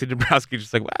to, obviously, Dombrowski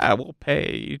just like, we'll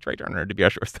pay Trey Turner to be our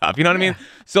shortstop. You know what I mean?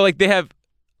 So, like, they have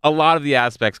a lot of the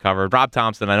aspects covered. Rob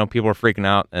Thompson, I know people were freaking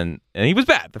out, and he was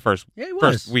bad the first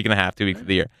week and a half, 2 weeks of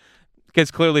the year.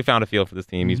 Kids clearly found a feel for this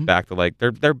team. He's back to like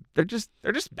they're just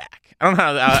back. I don't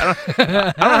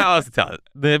know how else to tell it,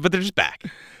 but they're just back.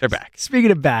 They're back.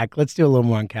 Speaking of back, let's do a little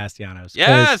more on Castellanos.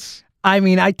 Yes. I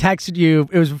mean, I texted you.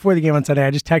 It was before the game on Sunday.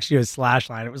 I just texted you a slash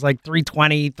line. It was like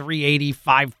 320, 380,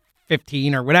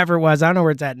 515, or whatever it was. I don't know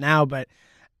where it's at now, but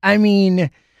I mean,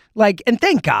 like, and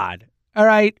thank God. All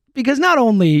right, because not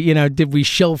only did we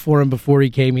shill for him before he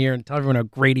came here and tell everyone how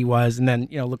great he was, and then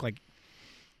look like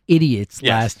idiots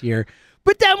last year.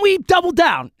 But then we doubled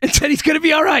down and said he's going to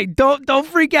be all right. Don't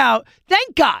freak out.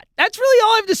 Thank God. That's really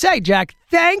all I have to say, Jack.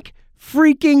 Thank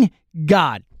freaking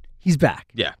God. He's back.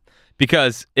 Yeah,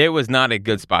 because it was not a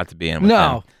good spot to be in with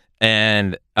him.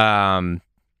 And, I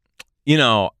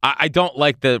don't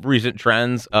like the recent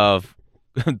trends of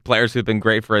players who've been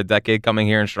great for a decade coming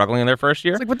here and struggling in their first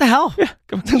year. It's like, what the hell? Yeah,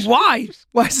 Why?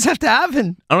 Why does this have to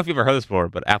happen? I don't know if you've ever heard this before,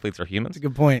 but athletes are humans. That's a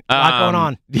good point. A lot going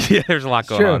on. Yeah, there's a lot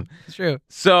going on. It's true.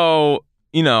 So,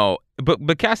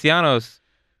 but Castellanos,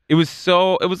 it was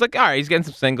like, all right, he's getting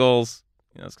some singles,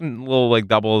 some little like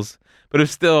doubles, but it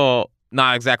was still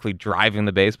not exactly driving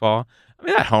the baseball. I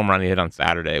mean, that home run he hit on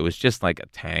Saturday was just like a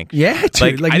tank. Yeah,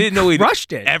 dude. Like I didn't know we'd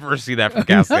crushed it. ever see that from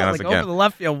Castellanos again. Over the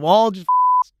left field wall, just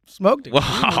smoked it. Whoa!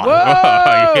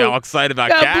 You get all excited about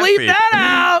Cassie. Bleep that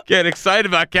out. Get excited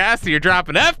about Cassie. You're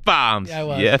dropping F-bombs. Yeah, I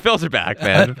was. Yeah, Phils are back,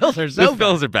 man.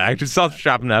 Phils are back. Just stop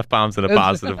dropping F-bombs in a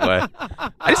positive way.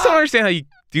 I just don't understand how you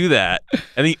do that.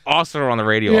 And then you also are on the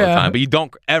radio all the time, but you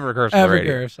don't ever curse on the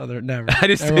radio. Ever curse, never. I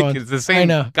just think it's the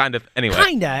same kind of, anyway.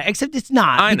 Kinda, except it's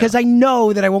not, because I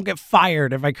know that I won't get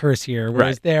fired if I curse here,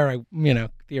 whereas there I,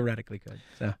 theoretically could.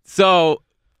 So,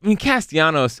 I mean,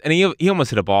 Castellanos, and he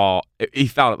almost hit a ball. He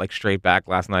fouled it like straight back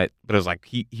last night, but it was like,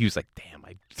 he was like, damn.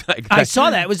 I saw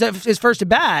that. It was his first at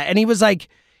bat, and he was like,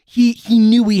 he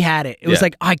knew he had it. It was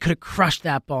like, I could have crushed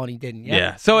that ball, and he didn't.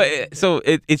 Yeah. So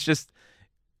it's just,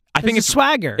 I think it's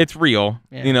swagger. It's real.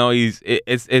 Yeah.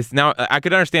 It's now. I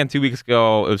could understand 2 weeks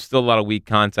ago it was still a lot of weak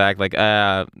contact. Like,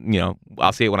 I'll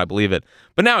see it when I believe it.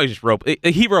 But now he just roped.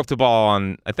 He roped the ball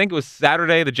on. I think it was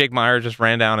Saturday that Jake Meyer just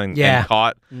ran down and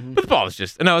caught. Mm-hmm. But the ball was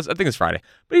just. No, I think it's Friday.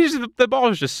 But the ball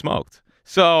was just smoked.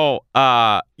 So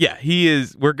he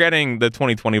is. We're getting the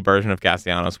 2020 version of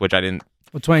Castellanos, which I didn't.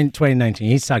 Well, 2019.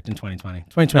 He sucked in 2020.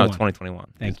 2021. No, 2021.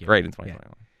 Thank you. Great in 2021.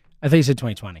 Yeah. I thought you said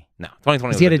 2020. No, 2020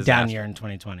 was he had a a down disaster. year in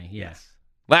 2020. Yes.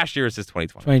 Last year was just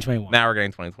 2020. 2021. Now we're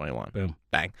getting 2021. Boom.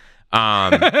 Bang.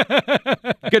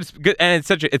 Good, and it's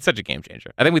such a game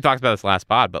changer. I think we talked about this last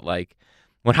pod, but like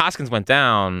when Hoskins went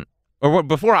down, or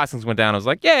before Hoskins went down, I was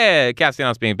like, yeah,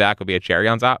 Castellanos being back would be a cherry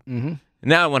on top. Mm-hmm.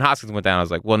 Now when Hoskins went down, I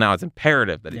was like, well, now it's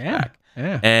imperative that he's back.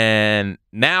 Yeah. And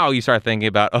now you start thinking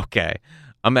about, okay,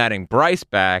 I'm adding Bryce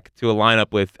back to a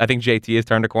lineup with, I think JT has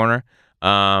turned a corner.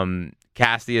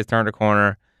 Cassie has turned a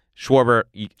corner. Schwarber,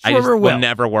 I just was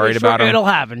never worried about him. It'll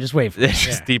happen. Just wait for it.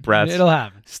 Just deep breaths. It'll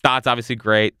happen. Stott's obviously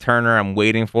great. Turner, I'm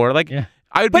waiting for. But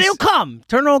it'll come.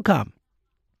 Turner will come.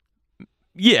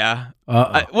 Yeah.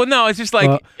 Well, no, it's just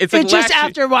like it's like just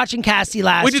after watching Cassie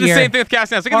last year. We did the same thing with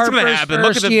Cassie. I was like, it's going to happen.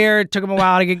 First year, it took him a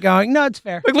while to get going. No, it's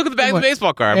fair. Like, look at the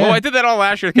baseball card. Yeah. Well, I did that all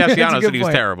last year with Castellanos, and he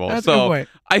was terrible. That's so a good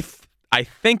point. I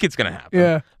think it's going to happen.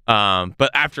 Yeah.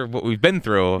 But after what we've been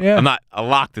through, I'm not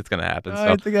locked it's going to happen. So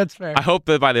I think that's fair. I hope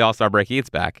that by the All-Star break he gets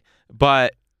back.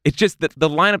 But it's just the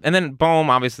lineup, and then Bohm,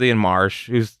 obviously, and Marsh,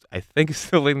 who's I think is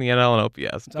still in the NL and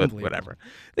OPS, but whatever.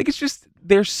 I think it's just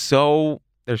they're so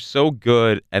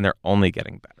good, and they're only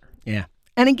getting better. Yeah.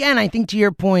 And again, I think to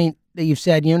your point that you've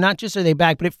said, not just are they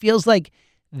back, but it feels like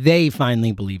they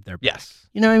finally believe they're back. Yes.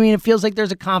 You know what I mean? It feels like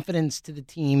there's a confidence to the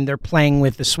team. They're playing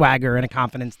with the swagger and a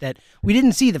confidence that we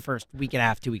didn't see the first week and a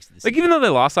half, 2 weeks of the season. Like, even though they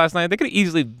lost last night, they could have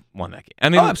easily won that game. I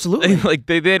mean, absolutely. Like,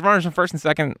 they had runners in first and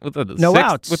second with the no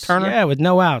sixth outs. with Turner. Yeah, with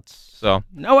no outs. So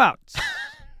no outs.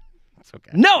 It's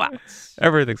okay. No outs.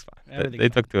 Everything's fine. They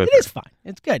took to it. It is fine.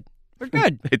 It's good. We're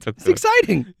good. It's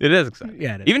exciting. It is exciting.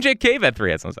 Yeah, it is. Even Jake Cave had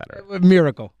 3 hits on Saturday. A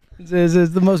miracle. It's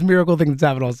the most miracle thing that's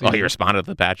happened all season. Oh, he responded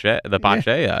to the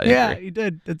Pache. Yeah, he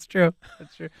did. That's true.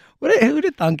 Who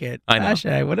did thunk it? I know.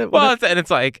 Pache. It's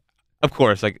like, of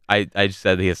course, like I just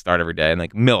said he has to start every day, and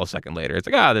like millisecond later, it's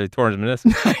like they tore his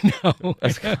meniscus. I know.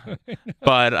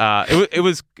 But it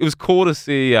was cool to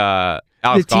see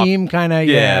Alex the team kind of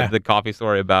the coffee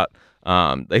story about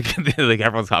like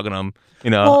everyone's hugging him.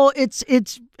 Well, it's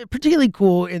particularly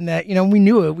cool in that we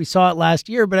knew it, we saw it last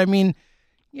year, but I mean,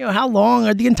 how long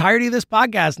are the entirety of this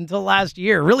podcast until last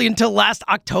year? Really, until last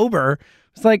October.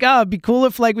 It's like, oh, it'd be cool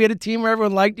if like we had a team where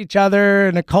everyone liked each other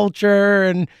and a culture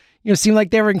and seemed like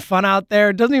they were having fun out there.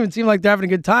 It doesn't even seem like they're having a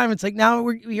good time. It's like now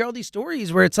we hear all these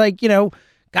stories where it's like,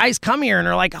 guys come here and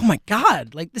are like, oh my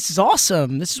God, like this is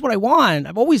awesome. This is what I want.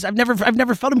 I've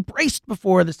never felt embraced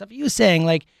before. The stuff he was saying,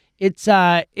 like it's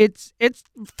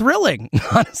thrilling.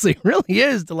 Honestly, it really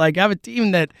is to like have a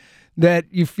team that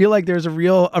you feel like there's a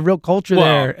real culture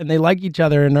there and they like each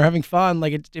other and they're having fun.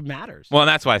 Like it matters. Well, and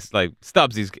that's why like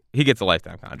Stubbs, he gets a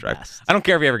lifetime contract. Best. I don't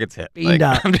care if he ever gets hit. Beamed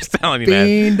up. I'm just telling you,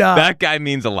 Beamed man. up. That guy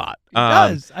means a lot. He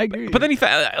does. I agree. But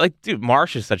then dude,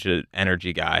 Marsh is such an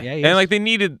energy guy. Yeah, he and is. like they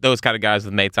needed those kind of guys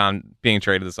with Maton being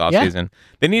traded this offseason.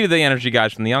 They needed the energy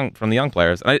guys from the young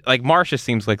players. And like Marsh just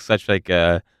seems like such like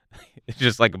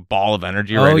just like a ball of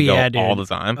energy ready to go dude. all the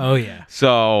time. Oh yeah.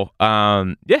 So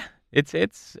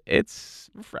it's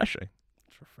refreshing.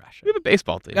 We have a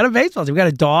baseball team. We got a baseball team. We got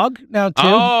a dog now too.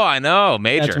 Oh, I know.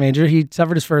 Major. That's major. He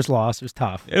suffered his first loss. It was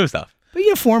tough. It was tough. But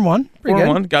you 4-1. Pretty good.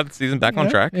 4-1. Got the season back on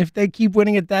track. If they keep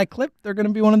winning at that clip, they're going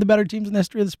to be one of the better teams in the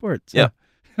history of the sport. So, yeah.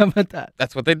 How about that?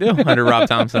 That's what they do under Rob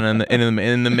Thompson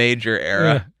in the major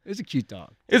era. Yeah. It was a cute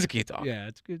dog. It's a cute dog. Yeah,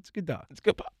 it's good. It's a good dog. It's a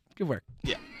good pup. Good work.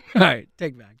 Yeah. All right,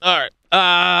 take back. All right.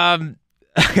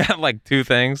 I got like two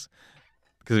things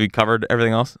because we covered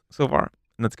everything else so far,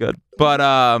 and that's good. But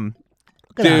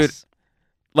Look at dude, us.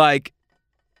 like,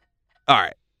 all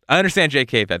right, I understand Jake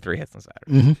Cave had 3 hits on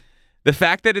Saturday. Mm-hmm. The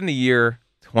fact that in the year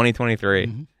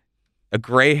 2023, a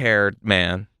gray-haired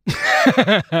man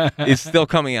is still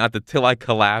coming out to "Till I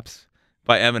Collapse"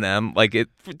 by Eminem, like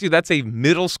dude, that's a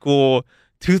middle school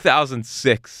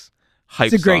 2006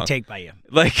 hype. It's a great song. take by you.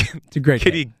 Like, It's a great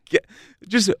can take. you get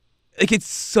just like it's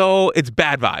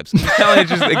bad vibes. I'm telling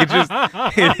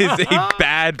you, it is a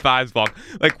bad vibes block.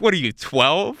 Like, what are you,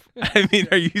 12? I mean,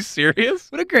 are you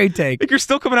serious? What a great take. Like, you're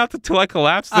still coming out to "Till I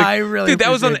Collapse"? Like, I really dude, that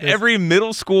was on appreciate this. every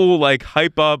middle school like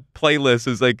hype up playlist.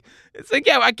 It's like,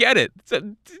 yeah, I get it.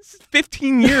 It's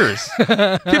 15 years.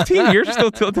 15 years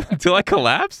still till I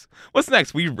collapse. What's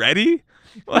next? We ready?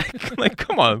 Like,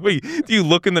 come on. Wait, do you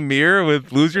look in the mirror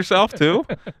with "Lose Yourself" too?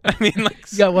 I mean, like,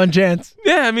 You got one chance.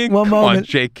 yeah. I mean, One come on, moment.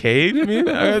 Jake Cave. I mean,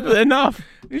 enough.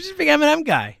 You're just a big Eminem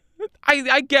guy.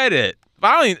 I get it.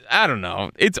 But I don't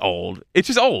know. It's old. It's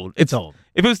just old. It's old.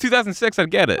 If it was 2006,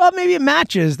 I'd get it. Well, maybe it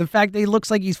matches the fact that he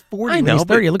looks like he's 40 I when know, he's 30.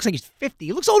 but- It looks like he's 50.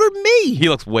 He looks older than me. He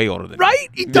looks way older than me. Right?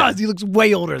 He does. He looks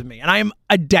way older than me. And I am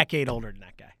a decade older than that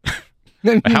guy.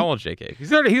 How old is Jake Cave?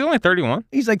 He's only 31.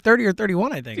 He's like 30 or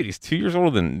 31, I think. Dude, he's 2 years older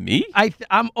than me?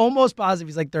 I'm almost positive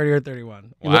he's like 30 or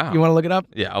 31. Wow. You want to look it up?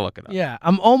 Yeah, I'll look it up. Yeah,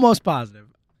 I'm almost positive.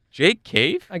 Jake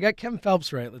Cave? I got Kevin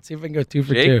Phelps right. Let's see if I can go 2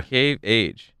 for Jake 2. Cave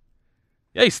age.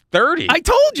 Yeah, he's 30. I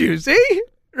told you, see?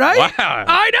 Right? Wow.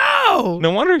 I know.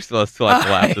 No wonder he still has "Till I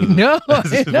Collapse" I know.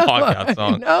 as his I know. walkout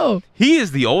song. I know. He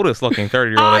is the oldest looking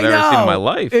 30-year-old I've ever seen in my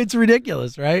life. It's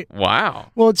ridiculous, right?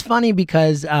 Wow. Well, it's funny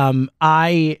because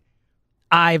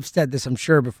I've said this, I'm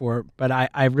sure, before, but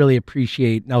I really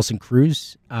appreciate Nelson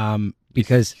Cruz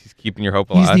because He's keeping your hope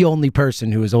alive. he's the only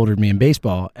person who is older than me in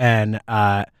baseball. And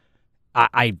I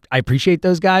appreciate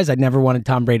those guys. I never wanted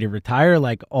Tom Brady to retire.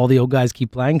 Like, all the old guys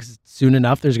keep playing because soon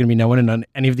enough there's going to be no one in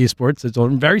any of these sports that's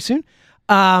older very soon.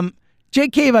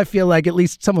 Jake Cave, I feel like at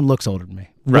least someone looks older than me.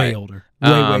 Way Right. older.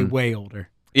 Way older.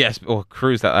 Yes, well,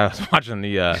 Cruz, I was watching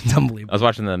It's unbelievable. I was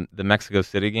watching the Mexico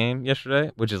City game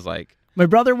yesterday, which is like, My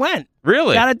brother went.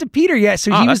 really? Got it to Peter. Yeah,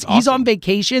 so Oh, he's that's on awesome.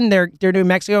 vacation. They're doing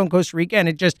Mexico and Costa Rica, and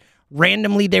it just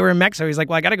randomly they were in Mexico. He's like,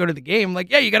 "Well, I got to go to the game." I'm like,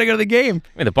 "Yeah, you got to go to the game."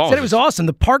 I mean, the ball Said it was awesome.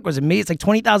 The park was amazing. It's like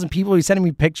 20,000 people. He's sending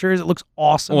me pictures. It looks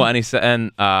awesome. Well, and he said,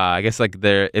 and I guess like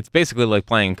it's basically like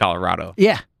playing in Colorado.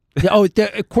 Yeah.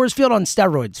 Coors Field on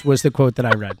steroids was the quote that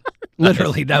I read.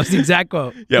 Literally, that was the exact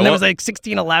quote. Yeah, and that well- was like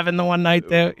 16-11 the one night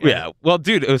there. Yeah. Well,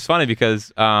 dude, it was funny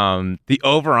because the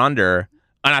over-under,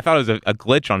 and I thought it was a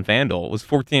glitch on FanDuel, was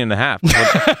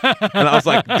 14.5. And I was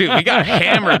like, dude, we got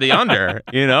hammered the under,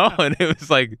 you know? And it was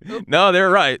like, no, they were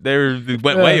right. They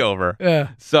went way over. Yeah.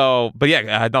 So, but yeah,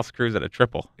 I had Nelson Cruz at a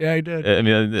triple. Yeah, I did. I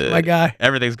mean, My guy.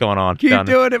 everything's going on. Keep down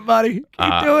there. doing it, buddy.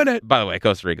 Keep doing it. By the way,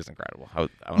 Costa Rica's incredible. I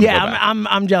wanna Yeah, go back.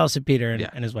 I'm jealous of Peter Yeah.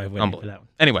 and his wife waiting for Unbelievable. that one.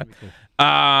 Anyway, That'd be cool.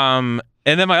 and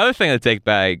then my other thing to take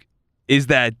back is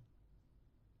that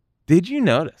did you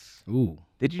notice Ooh.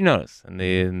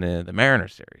 in the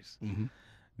Mariners series Mhm.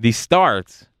 the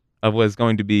start of what's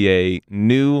going to be a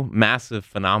new massive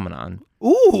phenomenon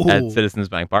Ooh. at Citizens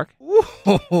Bank Park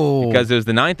Ooh. because it was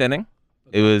the ninth inning.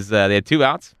 It was they had 2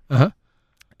 outs, Uh-huh.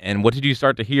 And what did you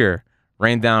start to hear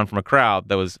rain down from a crowd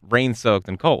that was rain-soaked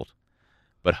and cold?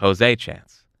 But Jose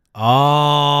chants.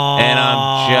 Oh. And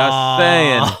I'm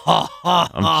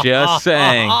just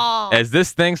saying, as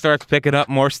this thing starts picking up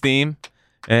more steam,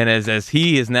 and as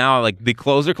he is now like the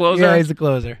closer. Yeah, he's the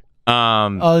closer.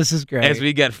 This is great. As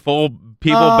we get full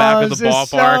people back at the ballpark. This is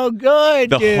so good,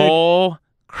 the dude. whole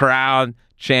crowd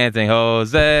chanting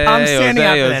Jose. I'm standing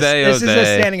up for this. Jose, This Jose. is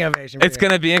a standing ovation. It's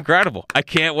going to be incredible. I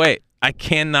can't wait. I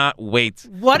cannot wait.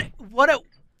 What a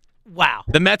wow.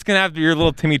 The Mets can have your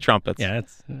little Timmy trumpets. Yeah,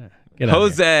 that's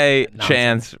Jose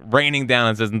chants raining down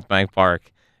in Citizens Bank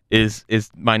Park is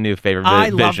my new favorite vision. I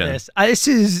love this. This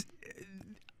is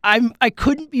I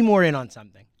couldn't be more in on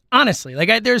something. Honestly,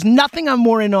 like there's nothing I'm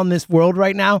more in on this world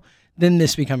right now than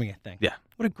this becoming a thing. Yeah.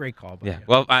 What a great call. Yeah.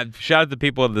 Well, I've shouted to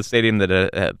people at the stadium that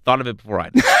had thought of it before I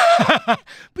did.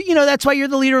 But that's why you're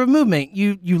the leader of a movement.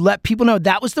 You let people know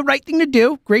that was the right thing to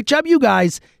do. Great job, you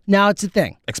guys. Now it's a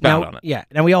thing. Expound on it. Yeah,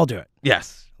 and we all do it.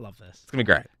 Yes. I love this. It's gonna be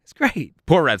great. It's great.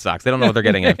 Poor Red Sox. They don't know what they're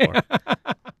getting in for.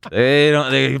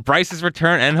 Bryce's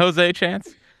return and Jose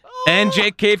chance. And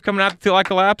Jake Cave coming out till I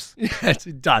collapse. It's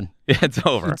done. Yeah, it's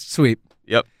over. It's sweep.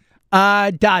 Yep.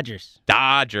 Dodgers.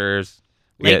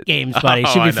 Late games, buddy.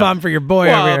 Should be fun for your boy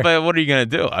over here. But what are you going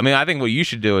to do? I mean, I think what you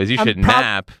should do is you should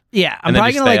nap. Yeah, I'm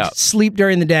probably going to sleep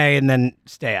during the day and then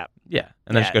stay up. Yeah,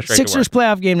 and then just go straight Sixers to work.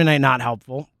 playoff game tonight, not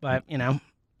helpful, but, I'm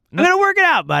going to work it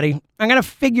out, buddy. I'm going to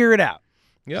figure it out.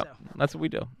 Yep, that's what we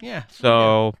do. Yeah.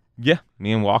 So,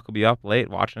 me and Walk will be up late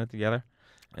watching it together.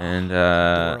 And,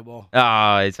 adorable.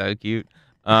 Oh, it's so cute.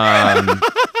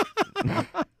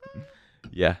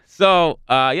 Yeah. So,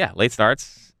 late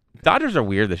starts. Dodgers are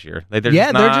weird this year. Like, they're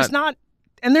just not,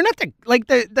 and they're not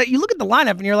the you look at the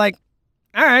lineup and you're like,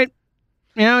 all right,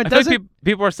 it doesn't. Like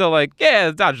people are still like, yeah,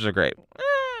 the Dodgers are great.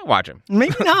 Watch them.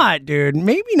 Maybe not, dude.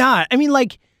 Maybe not. I mean,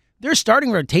 like their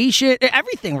starting rotation,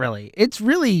 everything really. It's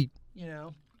really,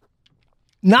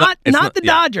 not the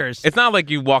Dodgers. It's not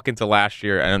like you walk into last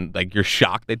year and like you're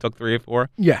shocked they took 3 or 4.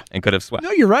 Yeah, and could have swept.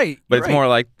 No, you're right. But it's more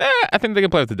like, I think they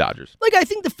can play with the Dodgers. Like I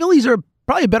think the Phillies are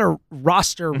probably a better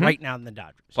roster right now than the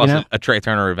Dodgers. Plus a Trey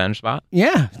Turner revenge spot.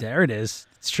 Yeah, there it is.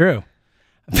 It's true.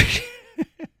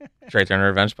 Trey Turner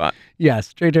revenge spot.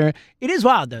 Yes, Trey Turner. It is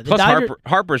wild though. Plus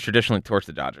Harper's traditionally torched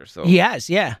the Dodgers. So he has,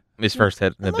 yeah. His first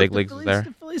hit in the big leagues was there.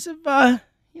 The Phillies have,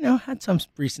 had some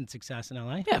recent success in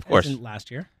LA. Yeah, of course.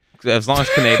 Last year. As long as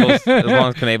Knable's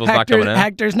not coming in.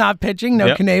 Hector's not pitching.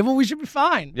 No Knable. We should be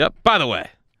fine. Yep. By the way,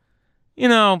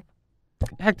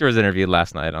 Hector was interviewed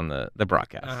last night on the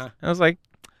broadcast. And I was like,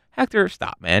 Hector,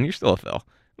 stop, man. You're still a Phil.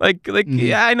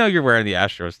 Yeah, I know you're wearing the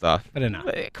Astro stuff. But enough.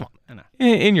 Come on.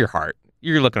 In your heart,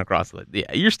 you're looking across the...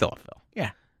 Yeah, you're still a Phil.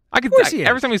 Yeah.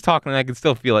 Every time he's talking, I can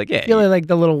still feel like, yeah. Feel like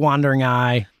the little wandering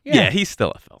eye. Yeah, he's still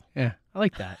a Phil. Yeah, I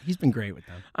like that. He's been great with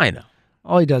them. I know.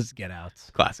 All he does is get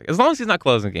outs. Classic. As long as he's not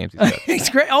closing games, he's good. He's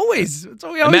great. Always. That's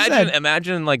what we always said.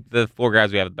 Imagine like the 4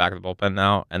 guys we have at the back of the bullpen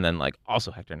now, and then like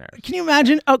also Hector Neris. Can you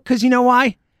imagine? Oh, because you know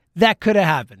why? That could have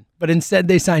happened. But instead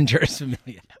they signed Juris Familia.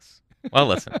 Yes. Well,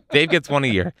 listen. Dave gets 1 a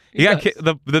year. He got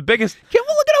the biggest...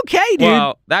 Kimball looking okay, dude.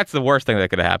 Well, that's the worst thing that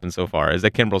could have happened so far is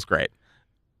that Kimbrel's great.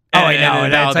 I know.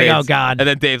 And it's like, oh, God. And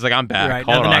then Dave's like, I'm back. Right,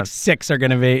 Hold now on. The next 6 are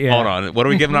going to be... Yeah. Hold on. What are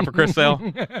we giving up for Chris Sale?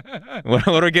 What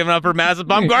are we giving up for Madison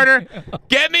Bumgarner?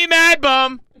 Get me Mad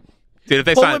Bum. Dude, if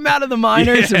they pull him out of the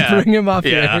minors and bring him up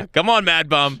here. Come on, Mad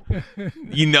Bum.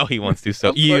 You know he wants to.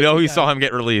 So you know he saw him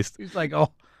get released. He's like,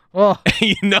 oh.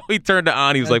 You know he turned to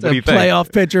on. He was like, what do you think?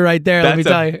 Playoff pitcher right there, let me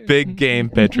tell you. That's a big game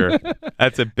pitcher.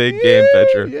 That's a big game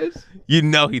pitcher. Yes. You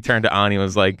know he turned to on. He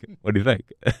was like, what do you think?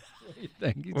 You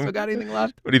think? You still got anything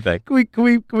left? What do you think?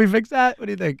 Can we fix that? What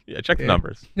do you think? Yeah, check the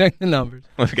numbers. Check the numbers.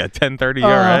 We got 10:30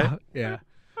 right? Yeah.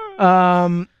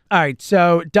 All right,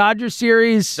 so Dodgers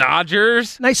series.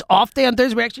 Dodgers. Nice off day on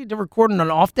Thursday. We actually did record on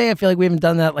an off day. I feel like we haven't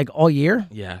done that like all year.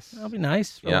 Yes. That'll be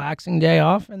nice. Relaxing day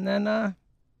off, and then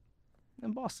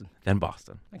Boston.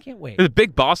 I can't wait. It was a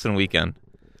big Boston weekend.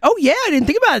 Oh, yeah. I didn't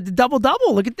think about it. The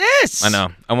double-double. Look at this. I know.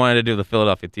 I wanted to do the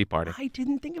Philadelphia Tea Party. I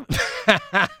didn't think of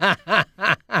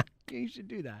it. You should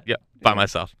do that. Yeah, by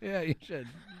myself. Yeah, you should.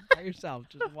 By yourself.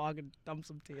 Just walk and dump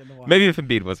some tea in the water. Maybe if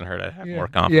Embiid wasn't hurt, I'd have more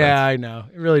confidence. Yeah, I know.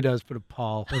 It really does put a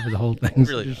pall over the whole thing. It's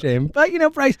really a shame. But,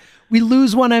 Bryce, we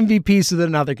lose one MVP so that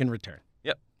another can return.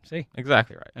 Yep. See?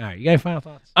 Exactly right. All right. You got any final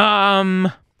thoughts?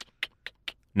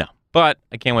 No. But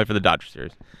I can't wait for the Dodgers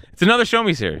series. It's another Show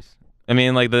Me series. I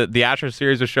mean, like the Astros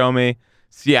series was Show Me.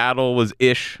 Seattle was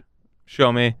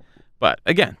Show Me. But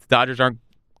again, the Dodgers aren't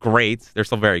great. They're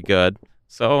still very good.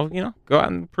 So, go out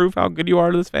and prove how good you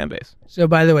are to this fan base. So,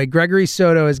 by the way, Gregory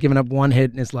Soto has given up 1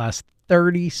 hit in his last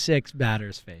 36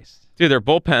 batters faced. Dude, their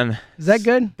bullpen. Is that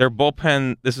good? Their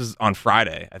bullpen, this is on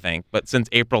Friday, I think, but since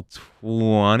April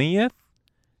 20th,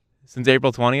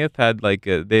 had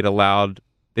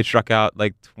they struck out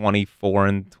like 24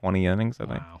 in 20 innings, I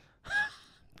think. Wow.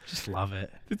 Just love it.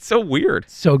 It's so weird.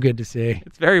 So good to see.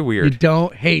 It's very You weird.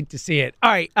 don't hate to see it. All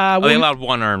right. They allowed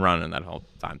one earned run in that whole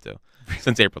time, too,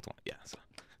 since April 20th. Yeah. So.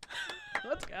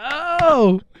 Let's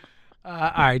go.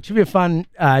 All right. Should be a fun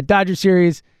Dodger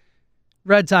series.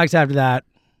 Red Sox after that.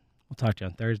 We'll talk to you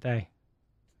on Thursday.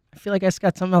 I feel like I just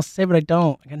got something else to say, but I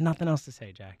don't. I got nothing else to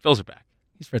say, Jack. Phils are back.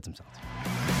 He's Fritz himself.